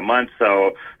Song of the Month.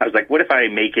 So I was like, what if I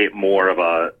make it more of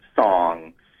a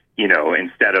song,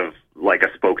 instead of like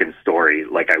a spoken story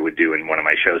like I would do in one of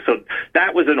my shows. So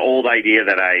that was an old idea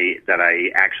that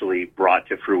I actually brought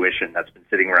to fruition that's been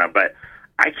sitting around. But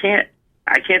I can't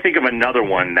think of another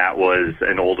one that was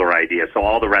an older idea. So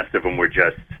all the rest of them were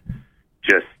just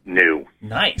new.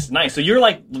 Nice. So you're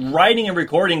like writing and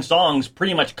recording songs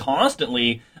pretty much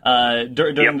constantly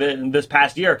during this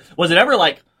past year. Was it ever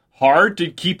like hard to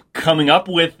keep coming up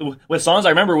with songs? I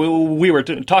remember we were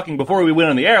talking before we went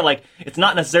on the air, like it's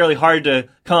not necessarily hard to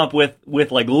come up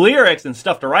with like lyrics and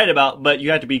stuff to write about, but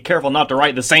you have to be careful not to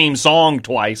write the same song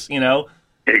twice,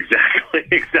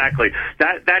 Exactly.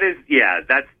 That is,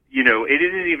 that's, it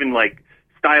isn't even like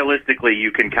stylistically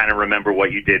you can kind of remember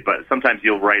what you did, but sometimes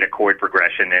you'll write a chord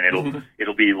progression and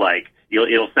it'll be like,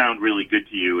 it'll sound really good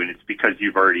to you, and it's because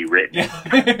you've already written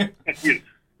it.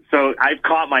 So I've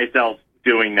caught myself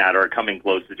doing that or coming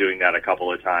close to doing that a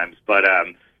couple of times. But,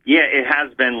 it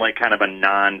has been like kind of a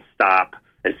non-stop.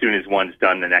 As soon as one's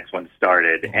done, the next one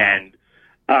started. Mm-hmm.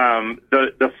 And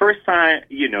the first time,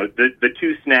 the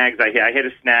 2 snags I hit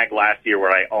a snag last year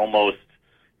where I almost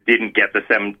didn't get the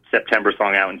September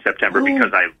song out in September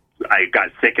because I got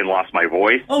sick and lost my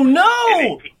voice. Oh,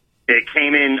 no! It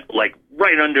came in, like,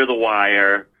 right under the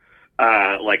wire,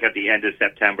 like at the end of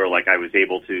September, like I was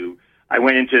able to... I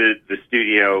went into the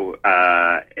studio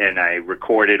and I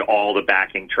recorded all the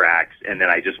backing tracks, and then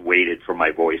I just waited for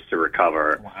my voice to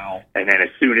recover. Wow! And then as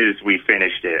soon as we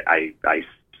finished it, I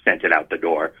sent it out the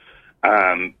door.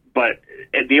 But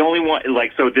the only one,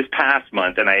 like, so this past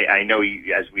month, and I know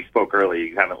you, as we spoke earlier,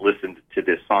 you haven't listened to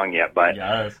this song yet, but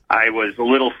yes. I was a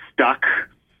little stuck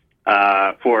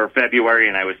for February,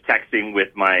 and I was texting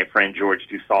with my friend George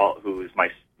Dussault, who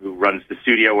runs the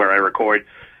studio where I record.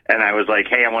 And I was like,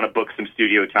 hey, I want to book some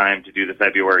studio time to do the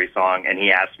February song. And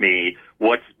he asked me,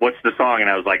 what's the song? And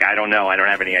I was like, I don't know. I don't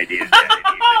have any ideas yet.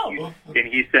 And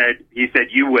he said,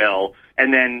 you will.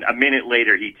 And then a minute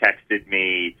later, he texted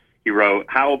me. He wrote,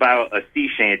 how about a sea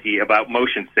shanty about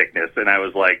motion sickness? And I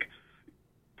was like,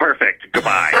 perfect,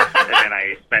 goodbye. And then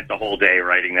I spent the whole day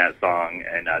writing that song.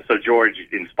 And so George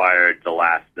inspired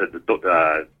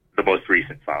the most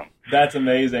recent song. That's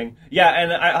amazing. Yeah,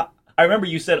 and I remember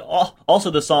you said also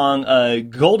the song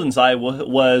Golden Side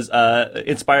was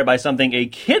inspired by something a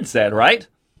kid said, right?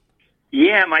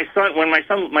 Yeah, my son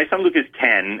Luke is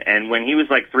 10, and when he was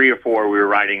like 3 or 4, we were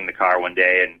riding in the car one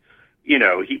day, and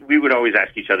we would always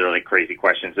ask each other like crazy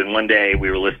questions. And one day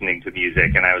we were listening to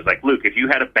music, and I was like, Luke, if you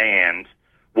had a band,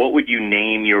 what would you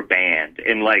name your band?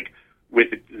 And like with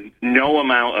no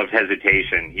amount of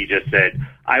hesitation, he just said,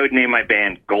 I would name my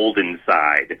band Golden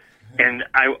Side. And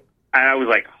I was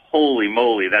like, holy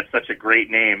moly, that's such a great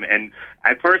name. And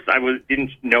at first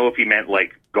didn't know if he meant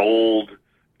like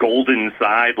golden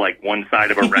side, like one side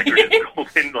of a record is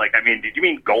golden. Like, I mean, did you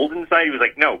mean golden side? He was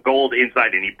like, no, gold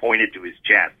inside, and he pointed to his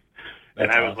chest.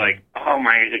 And I was like, oh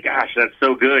my gosh, that's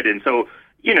so good. And so,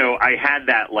 I had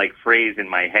that like phrase in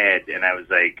my head, and I was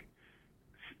like,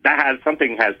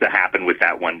 something has to happen with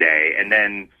that one day. And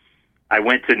then I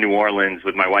went to New Orleans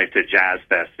with my wife to Jazz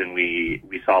Fest, and we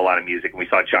saw a lot of music, and we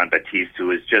saw John Batiste, who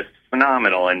was just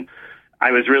phenomenal. And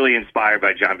I was really inspired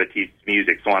by John Batiste's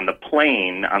music. So on the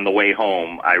plane, on the way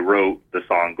home, I wrote the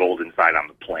song Golden Side on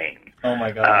the plane. Oh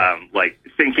my God. Like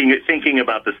thinking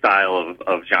about the style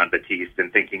of John Batiste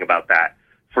and thinking about that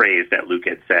phrase that Luke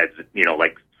had said,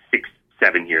 like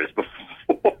 6-7 years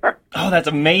before. Oh, that's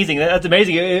amazing. That's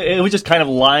amazing. It was just kind of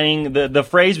lying. The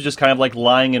phrase was just kind of like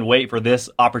lying in wait for this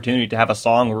opportunity to have a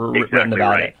song written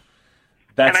about it.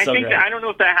 That's and I think great. I don't know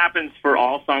if that happens for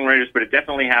all songwriters, but it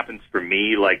definitely happens for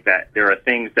me. Like that, there are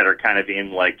things that are kind of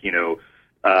in like the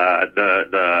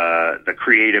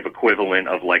creative equivalent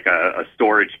of like a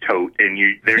storage tote, and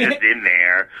they're just in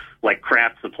there like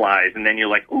craft supplies, and then you're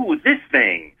like, ooh, this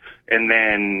thing, and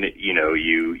then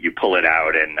you pull it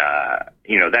out, and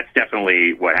that's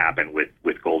definitely what happened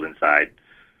with Golden Side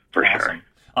for sure.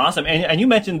 Awesome, and you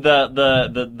mentioned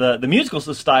the musical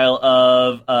style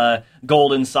of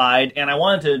Golden Side, and I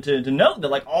wanted to note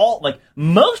that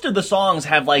most of the songs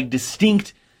have like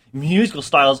distinct musical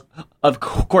styles. Of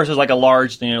course, there's like a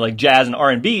large like jazz and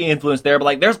R&B influence there, but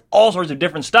like there's all sorts of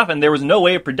different stuff, and there was no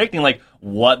way of predicting like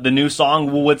what the new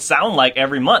song would sound like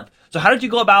every month. So how did you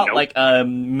go about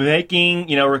making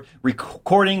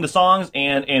recording the songs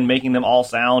and making them all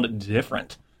sound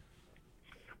different?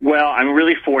 Well, I'm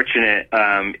really fortunate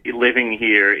living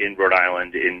here in Rhode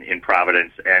Island, in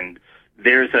Providence, and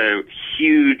there's a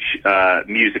huge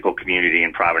musical community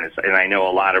in Providence, and I know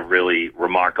a lot of really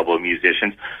remarkable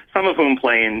musicians, some of whom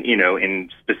play in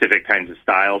specific kinds of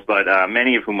styles, but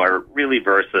many of whom are really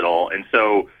versatile. And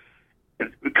so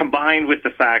combined with the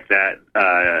fact that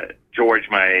George,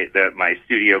 my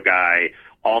studio guy,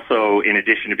 also, in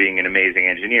addition to being an amazing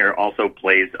engineer, also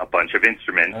plays a bunch of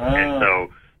instruments. And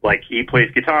so like he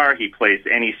plays guitar, he plays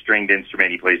any stringed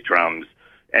instrument, he plays drums,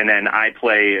 and then I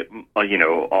play,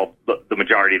 all the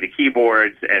majority of the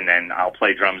keyboards, and then I'll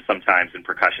play drums sometimes and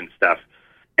percussion stuff.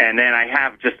 And then I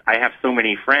have so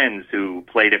many friends who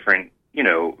play different,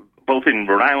 both in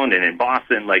Rhode Island and in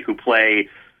Boston, like who play,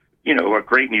 are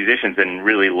great musicians and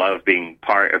really love being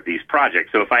part of these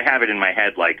projects. So if I have it in my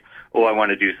head, like, oh, I want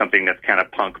to do something that's kind of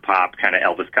punk pop, kind of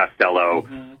Elvis Costello.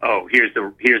 Mm-hmm. Oh, here's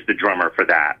the drummer for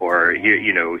that, or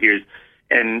here's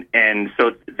and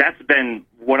so that's been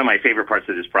one of my favorite parts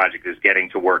of this project, is getting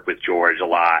to work with George a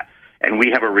lot, and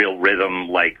we have a real rhythm.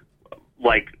 Like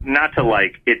not to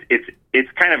like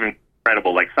it's kind of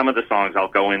incredible. Like some of the songs, I'll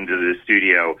go into the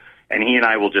studio and he and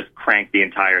I will just crank the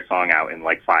entire song out in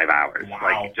like 5 hours,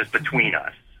 like just between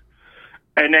us.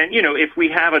 And then, if we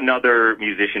have another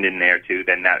musician in there too,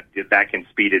 then that can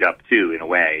speed it up too, in a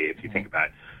way, if you think about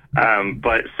it.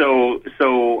 But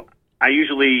so I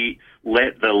usually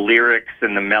let the lyrics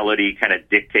and the melody kind of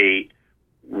dictate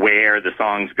where the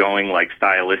song's going, like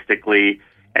stylistically,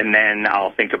 and then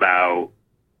I'll think about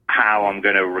how I'm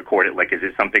going to record it. Like, is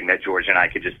it something that George and I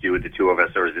could just do with the two of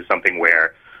us, or is it something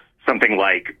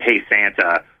like Hey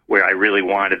Santa, where I really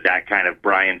wanted that kind of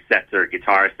Brian Setzer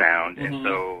guitar sound, and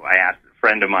so I asked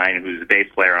friend of mine who's a bass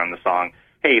player on the song,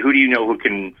 hey, who do you know who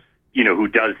can, who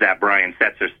does that Brian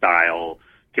Setzer style,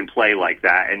 can play like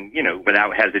that? And,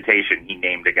 without hesitation, he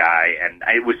named a guy, and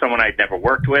it was someone I'd never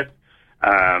worked with.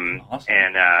 Awesome.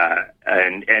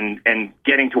 And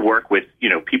getting to work with,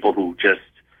 people who just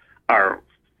are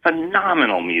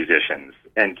phenomenal musicians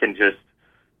and can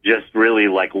just really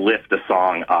like lift a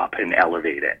song up and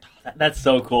elevate it. That's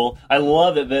so cool. I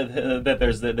love that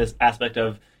there's this aspect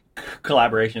of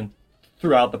collaboration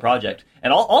throughout the project.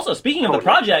 And also, speaking of the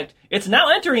project, it's now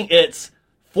entering its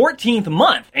 14th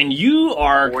month, and you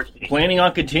are planning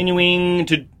on continuing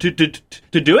to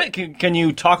do it. Can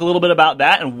you talk a little bit about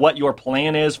that and what your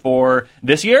plan is for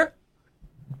this year?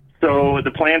 So the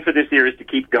plan for this year is to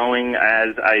keep going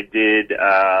as I did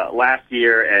last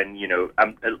year, and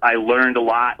I learned a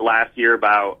lot last year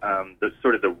about the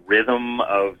sort of the rhythm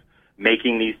of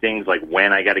making these things, like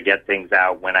when I got to get things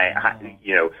out, when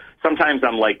sometimes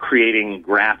I'm like creating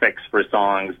graphics for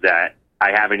songs that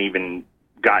I haven't even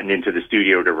gotten into the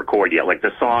studio to record yet. Like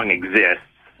the song exists,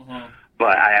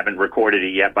 but I haven't recorded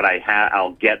it yet. But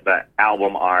I'll get the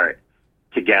album art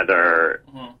together.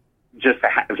 Just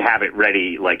to have it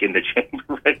ready, like in the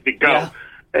chamber, ready to go. Yeah.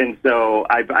 And so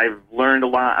I've learned a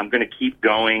lot. I'm going to keep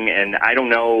going, and I don't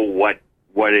know what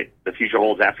the future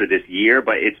holds after this year,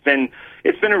 but it's been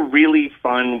a really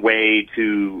fun way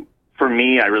for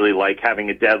me, I really like having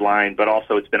a deadline, but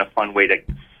also it's been a fun way to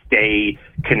stay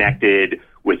connected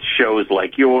with shows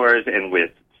like yours and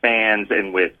with fans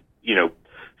and with,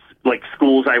 like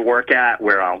schools I work at,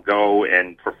 where I'll go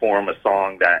and perform a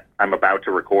song that I'm about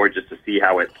to record just to see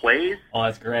how it plays. Oh,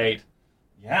 that's great.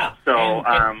 Yeah. So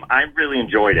I really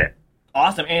enjoyed it.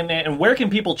 Awesome. And where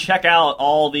can people check out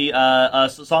all the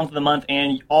songs of the month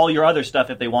and all your other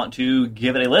stuff if they want to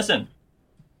give it a listen?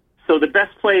 So the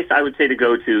best place I would say to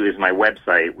go to is my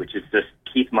website, which is just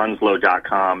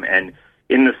keithmunslow.com. And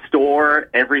in the store,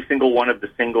 every single one of the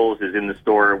singles is in the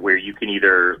store, where you can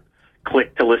either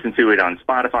click to listen to it on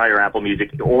Spotify or Apple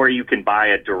Music, or you can buy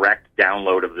a direct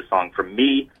download of the song from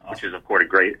me, which is, of course,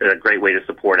 a great way to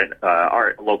support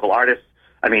local artists.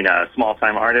 I mean,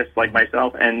 small-time artists like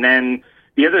myself. And then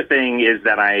the other thing is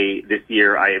that this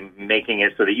year I am making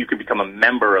it so that you can become a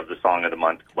member of the Song of the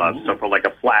Month Club. Ooh. So for like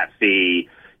a flat fee,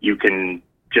 you can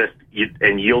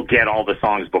you'll get all the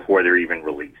songs before they're even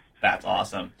released. That's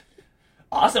awesome.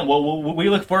 Awesome. Well, we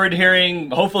look forward to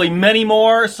hearing, hopefully, many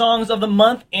more songs of the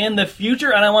month in the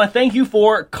future. And I want to thank you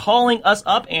for calling us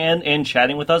up and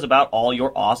chatting with us about all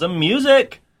your awesome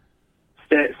music.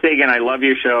 Sagan, I love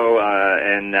your show,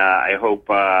 and I hope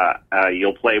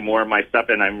you'll play more of my stuff,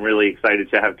 and I'm really excited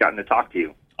to have gotten to talk to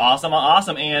you. Awesome.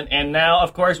 And now,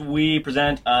 of course, we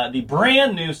present the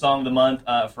brand new song of the month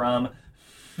from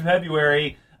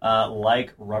February,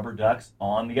 Like Rubber Ducks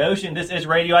on the Ocean. This is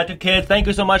Radioactive Kids. Thank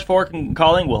you so much for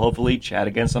calling. We'll hopefully chat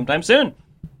again sometime soon.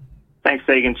 Thanks,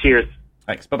 Sagan. Cheers.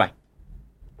 Thanks. Bye-bye.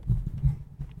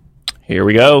 Here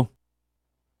we go.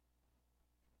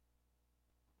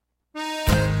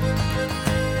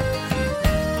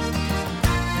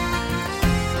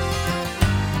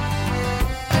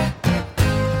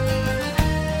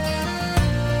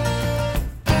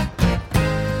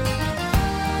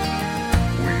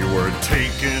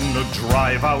 Taking a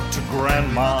drive out to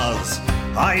Grandma's,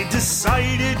 I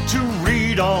decided to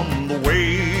read on the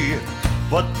way.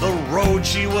 But the road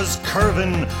she was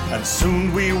curving, and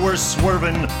soon we were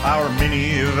swerving. Our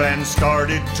minivan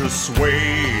started to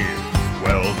sway.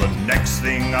 Well, the next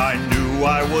thing I knew,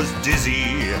 I was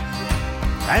dizzy,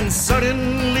 and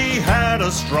suddenly had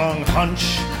a strong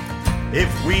hunch.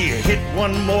 If we hit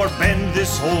one more bend,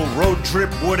 this whole road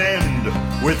trip would end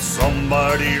with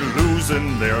somebody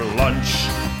losing their lunch.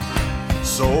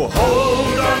 So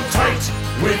hold on tight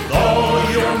with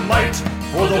all your might,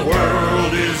 for the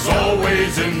world is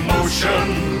always in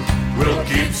motion. We'll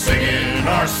keep singing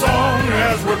our song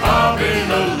as we're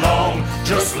bobbing along,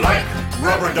 just like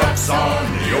rubber ducks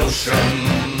on the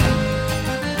ocean.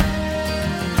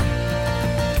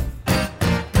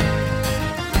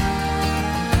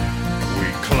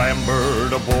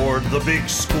 Clambered aboard the big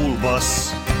school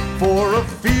bus for a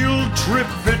field trip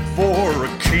fit for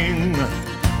a king.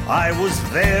 I was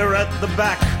there at the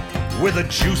back with a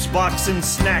juice box and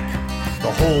snack.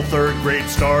 The whole third grade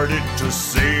started to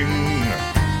sing.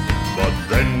 But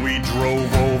then we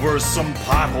drove over some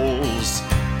potholes,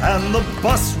 and the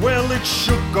bus, well, it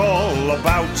shook all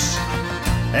about.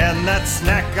 And that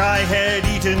snack I had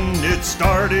eaten, it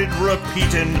started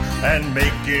repeating and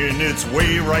making its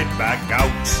way right back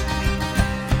out.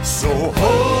 So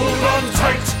hold on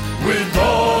tight with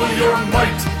all your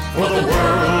might, for the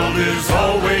world is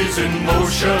always in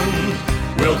motion.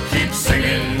 We'll keep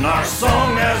singing our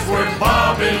song as we're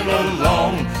bobbing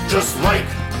along, just like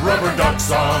rubber ducks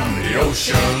on the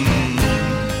ocean.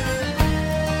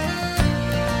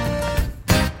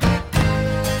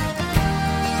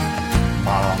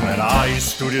 Mom and I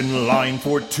stood in line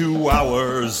for 2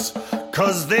 hours,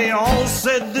 'cause they all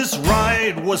said this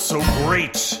ride was so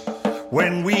great.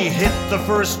 When we hit the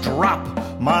first drop,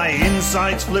 my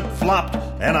insides flip-flopped,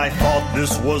 and I thought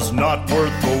this was not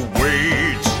worth the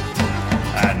wait.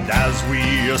 And as we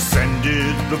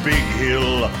ascended the big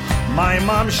hill, my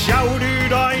mom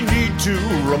shouted, I need to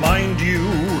remind you,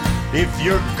 if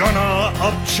you're gonna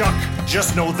upchuck,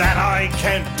 just know that I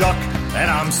can't duck,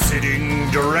 and I'm sitting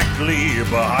directly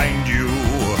behind you.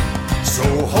 So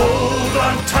hold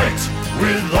on tight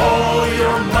with all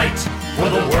your might, for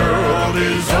the world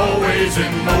is always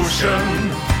in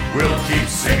motion. We'll keep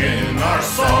singing our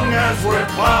song as we're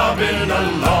bobbing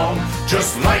along,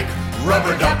 just like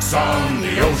rubber ducks on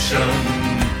the ocean.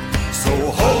 So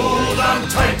hold on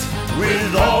tight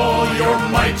with all your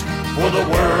might, for the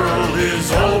world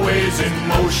is always in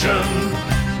motion.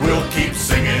 We'll keep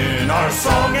singing our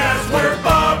song as we're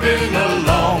bobbing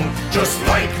along, just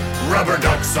like rubber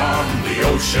ducks on the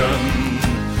ocean.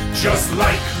 Just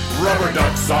like rubber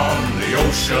ducks on the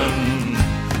ocean.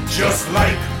 Just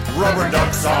like rubber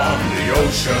ducks on the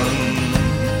ocean.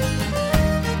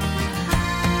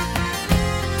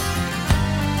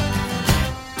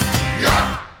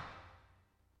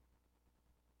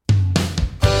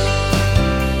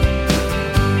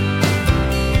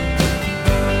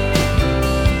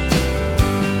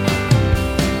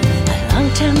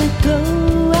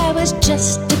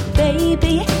 Just a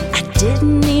baby, I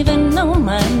didn't even know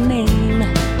my name.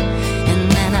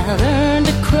 And then I learned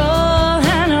to crawl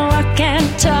and walk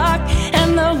and talk,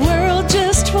 and the world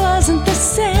just wasn't the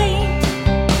same.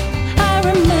 I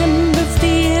remember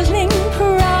feeling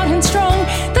proud and strong.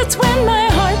 That's when my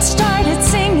heart started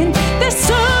singing this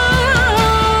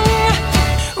song.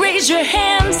 Raise your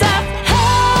hands up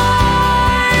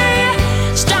high,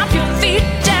 stomp your feet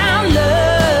down low.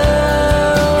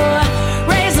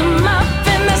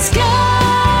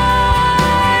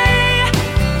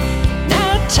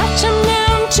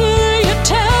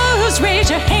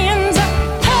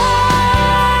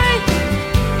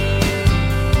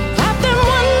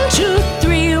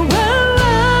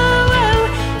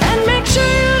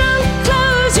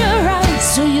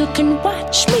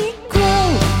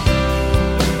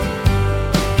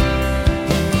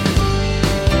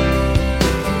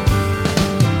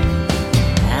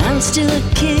 Still a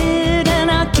kid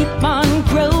and I'll keep on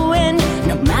growing,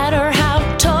 no matter how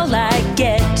tall I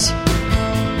get.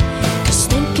 'Cause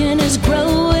thinking is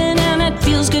growing and it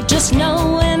feels good just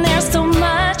knowing there's so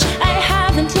much I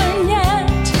haven't learned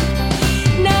yet.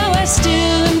 Now I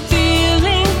still am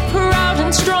feeling proud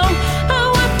and strong. I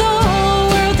want the whole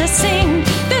world to sing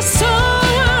this song.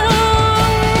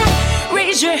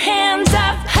 Raise your hands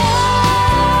up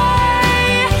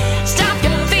high, stomp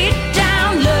your feet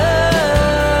down low.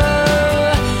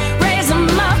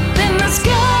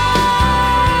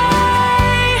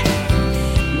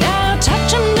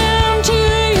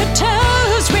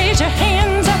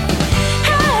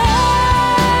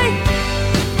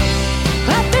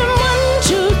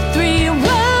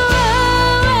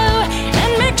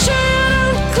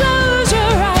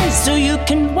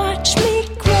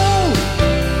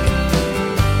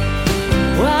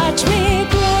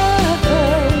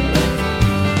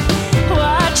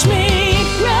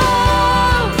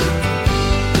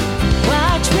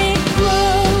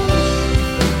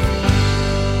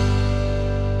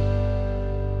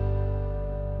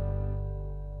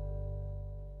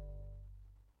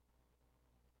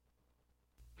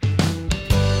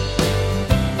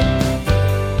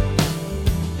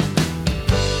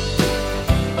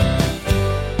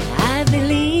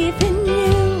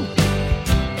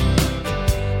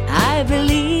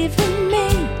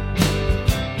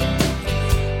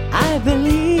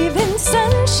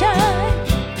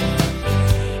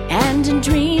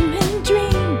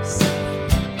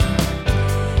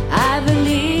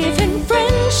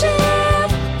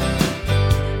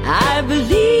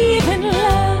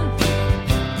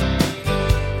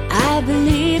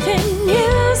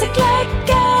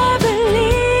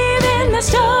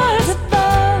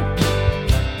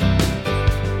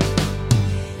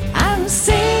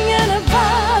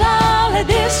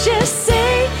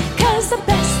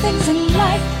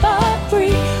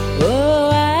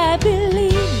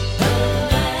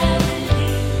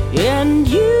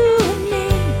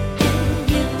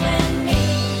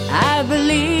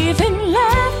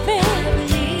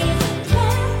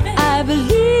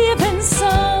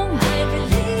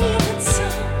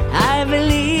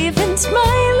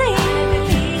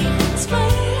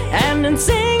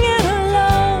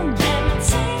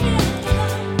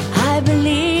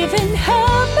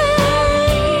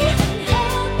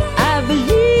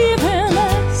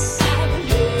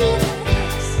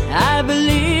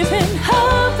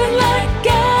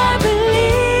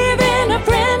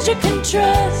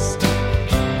 Trust.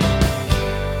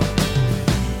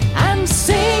 I'm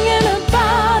singing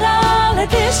about all of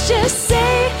this, just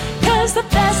say, 'cause the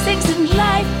best things in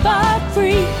life are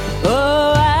free.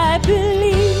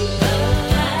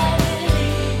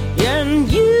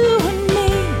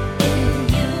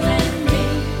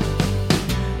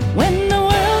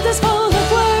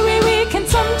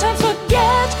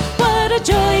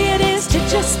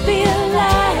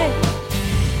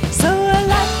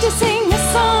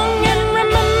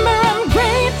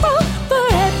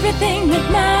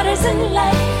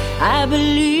 I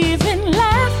believe in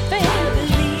laughing.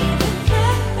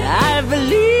 I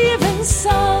believe in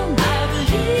song. I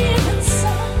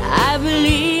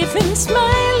believe in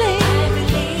smiling.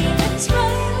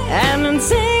 And in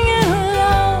singing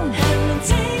along.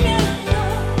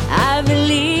 I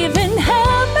believe in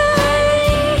helping.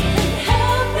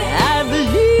 I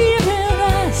believe in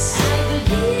us.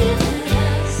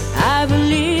 I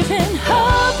believe in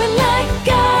hope, and like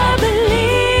I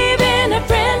believe in a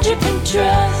friendship and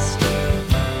trust.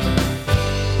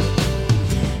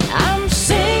 I'm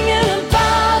singing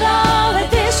about all of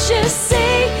this you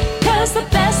see, 'cause the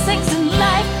best things in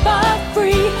life are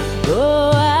free.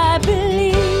 Oh, I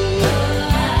believe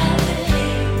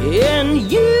in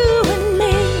you and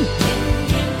me.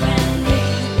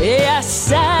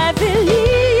 Yes, I believe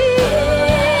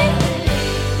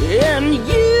in you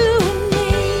and me.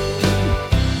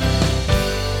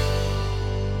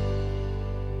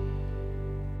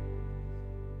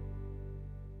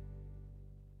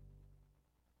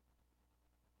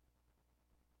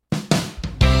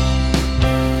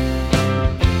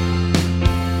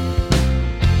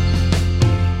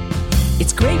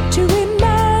 It's great to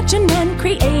imagine and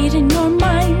create in your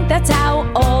mind. That's how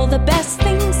all the best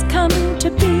things come to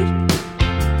be.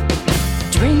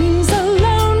 Dreams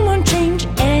alone won't change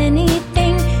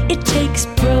anything. It takes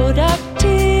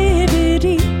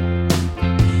productivity.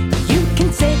 You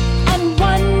can sit and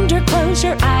wonder, close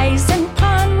your eyes and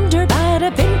ponder, but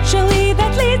eventually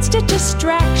that leads to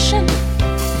distraction.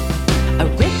 A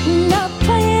written out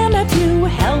plan of you,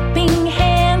 helping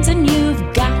hands, and you've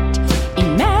got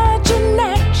imagine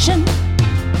action.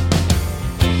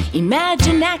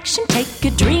 Imagine action, take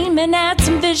a dream and add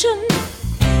some vision.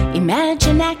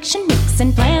 Imagine action,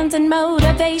 mixing plans and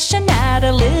motivation. Add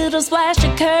a little splash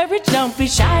of courage, don't be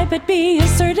shy but be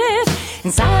assertive.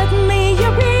 And suddenly you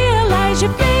realize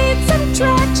you've made some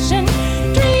traction.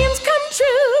 Dreams come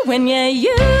true when you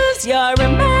use your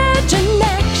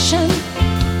imagination.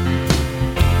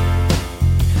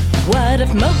 What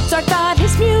if Mozart got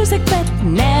his music but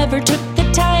never took the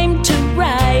time to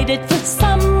write it for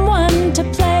someone to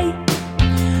play?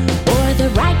 Or the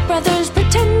Wright brothers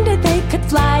pretended they could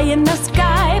fly in the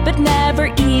sky but never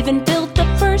even built the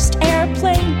first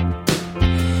airplane?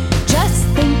 Just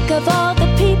think of all the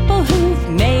people who've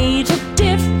made a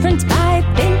difference by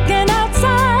thinking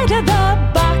outside of the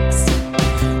box.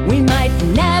 We might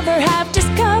never have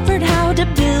discovered how to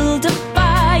build a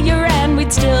fire, and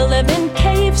we'd still live in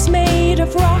caves made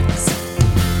of rocks.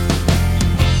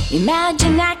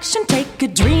 Imagine action, take a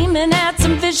dream and add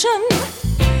some vision.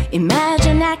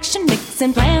 Imagine action,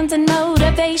 mixing plans and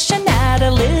motivation. Add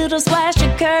a little splash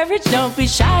of courage, don't be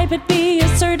shy but be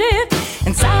assertive.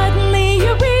 And suddenly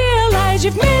you realize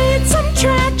you've made some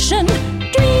traction.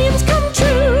 Dreams come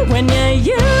true when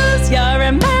you use your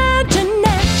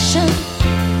imagination.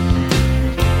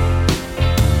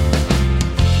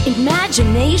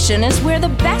 Imagination is where the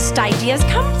best ideas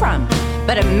come from.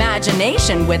 But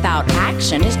imagination without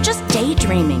action is just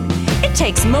daydreaming. It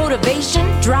takes motivation,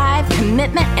 drive,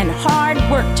 commitment, and hard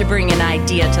work to bring an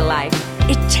idea to life.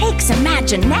 It takes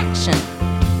imagination.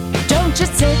 Don't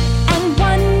just sit and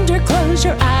wonder, close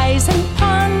your eyes and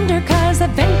ponder, 'cause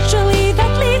eventually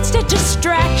that leads to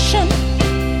distraction.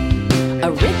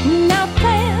 A written out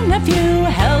plan of you,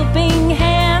 helping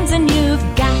hands, and you've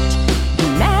got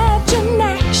imagine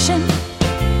action.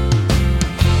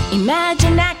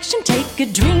 Imagine action, take a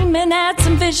dream and add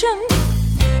some vision.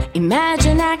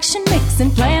 Imagine action,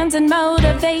 mixing plans and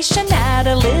motivation. Add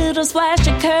a little splash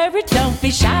of courage, don't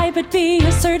be shy but be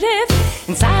assertive.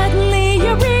 And suddenly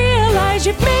you realize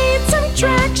you've made some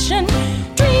traction.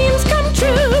 Dreams come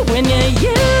true when you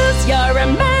use your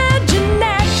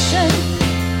imagination.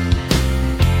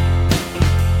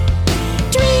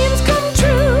 Dreams come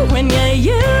true when you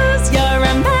use your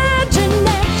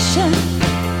imagination.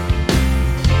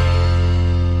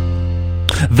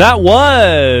 That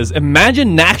was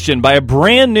Imagine Action by a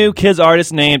brand new kids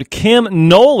artist named Kim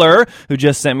Knoller, who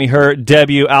just sent me her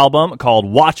debut album called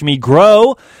Watch Me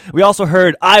Grow. We also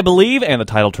heard I Believe and the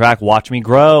title track Watch Me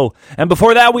Grow. And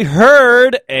before that, we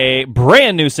heard a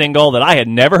brand new single that I had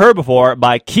never heard before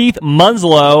by Keith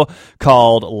Munslow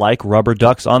called Like Rubber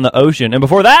Ducks on the Ocean. And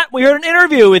before that, we heard an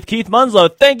interview with Keith Munslow.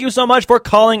 Thank you so much for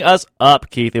calling us up,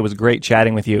 Keith. It was great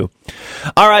chatting with you.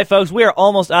 All right, folks, we are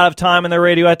almost out of time in the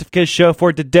Radioactive Kids show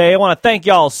for today. I want to thank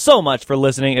y'all so much for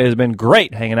listening. It has been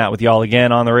great hanging out with y'all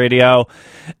again on the radio.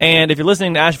 And if you're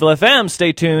listening to Asheville FM,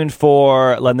 stay tuned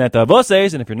for La Neta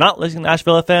Voces. And if you're not listening to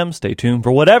Asheville FM, stay tuned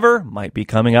for whatever might be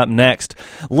coming up next.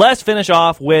 Let's finish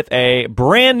off with a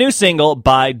brand new single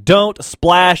by Don't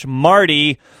Splash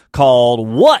Marty called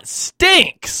What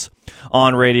Stinks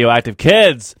on Radioactive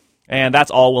Kids. And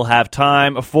that's all we'll have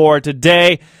time for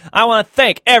today. I want to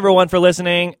thank everyone for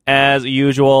listening, as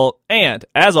usual. And,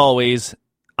 as always,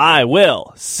 I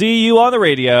will see you on the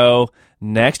radio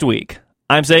next week.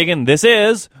 I'm Sagan. This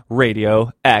is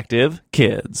Radioactive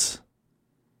Kids.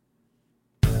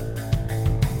 Going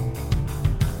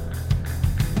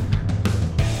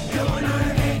on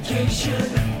a vacation,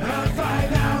 a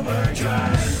 5-hour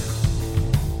drive.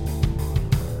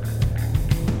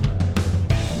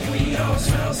 We all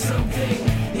smell something,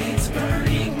 it's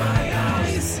burning my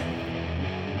eyes.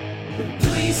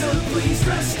 Please, oh please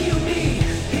rescue me,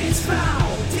 it's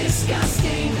foul,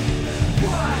 disgusting.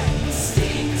 What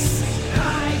stinks?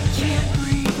 I can't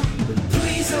breathe.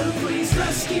 Please, oh please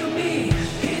rescue me,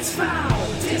 it's foul,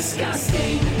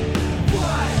 disgusting.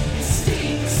 What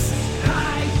stinks?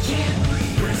 I can't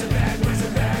breathe. Where's a bag, where's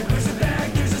a bag, where's a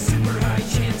bag? There's a super high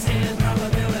chance and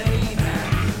probability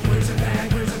that. Where's a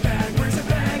bag, where's a bag, where's a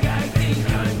bag? I think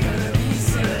I'm gonna be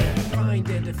sick. Find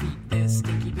and defeat this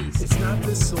stinky beast. It's not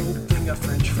this old thing of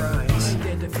French fries. Find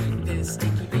and defeat this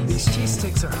stinky beast. These cheese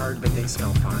sticks are hard, but they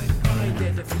smell fine. Find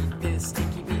and defeat this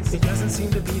stinky beast. It doesn't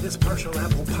seem to be this partial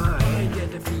apple pie. Find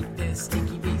and defeat this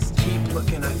stinky beast. Keep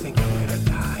looking, I think I'm gonna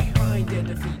die. Find and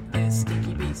defeat this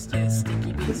stinky beast. This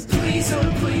stinky beast. Please,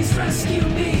 oh please rescue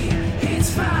me. It's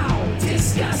foul,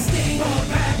 disgusting. All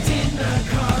packed in the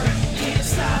car. Can't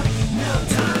stop, no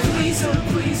time. Please, oh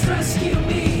please rescue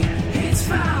me. It's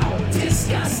foul,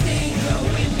 disgusting. The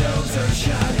windows are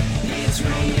shut. It's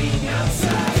raining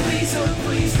outside. Please, oh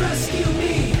please rescue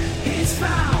me. It's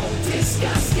foul,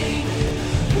 disgusting.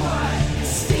 What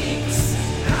stinks?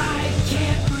 I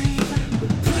can't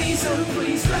breathe. Please, oh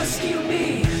please rescue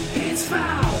me. It's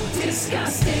foul,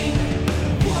 disgusting.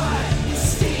 What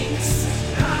stinks?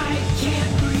 I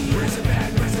can't breathe. Where's a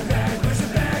bag? Where's a bag? Where's a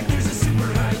bag? There's a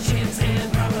super high chance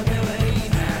and probability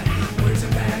that. Where's a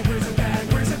bag? Where's a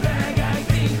bag? Where's a bag? I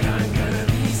think I'm gonna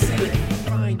be sick.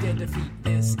 Find and defeat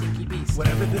this stinky beast.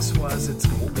 Whatever this was, it's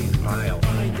moldy and vile.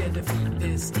 Find and defeat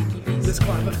this stinky beast. This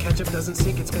glob of ketchup doesn't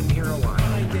stink, it's been here a while.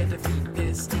 Find and defeat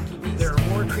this stinky beast. There are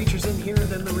more creatures in here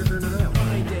than the River Nile.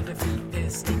 Find and defeat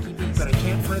this stinky beast. But I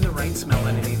can't find the right smell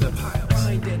in any of the piles.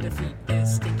 Find and defeat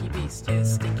this stinky beast.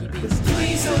 This stinky beast.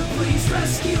 Please, oh please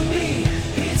rescue me.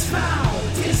 It's foul,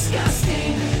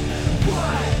 disgusting.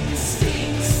 What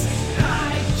stinks?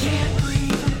 I can't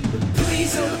breathe.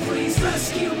 Please, oh please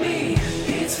rescue me.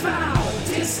 It's foul,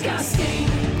 disgusting.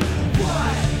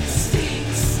 What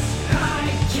stinks? I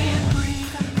can't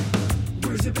breathe.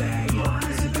 Where's a bag?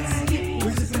 Where's a bag?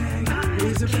 Where's a bag?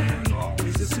 Where's a bag?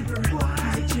 Where's a super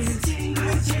high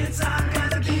chance I'm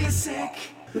gonna be sick.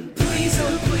 Please,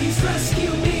 oh please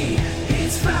rescue me.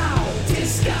 It's foul,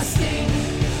 disgusting.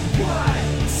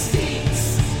 What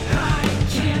stinks? I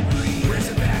can't breathe. Where's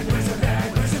a bag? Where's a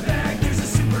bag? Where's a bag? There's a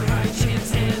super high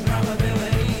chance and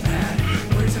probability that.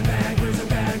 Where's a bag? Where's a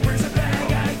bag? Where's a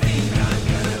bag? I think I'm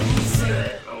gonna be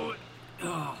sick.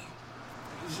 Oh,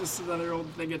 it's just another old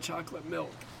thing of chocolate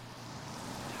milk.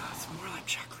 It's more like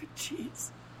chocolate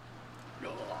cheese.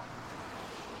 Oh.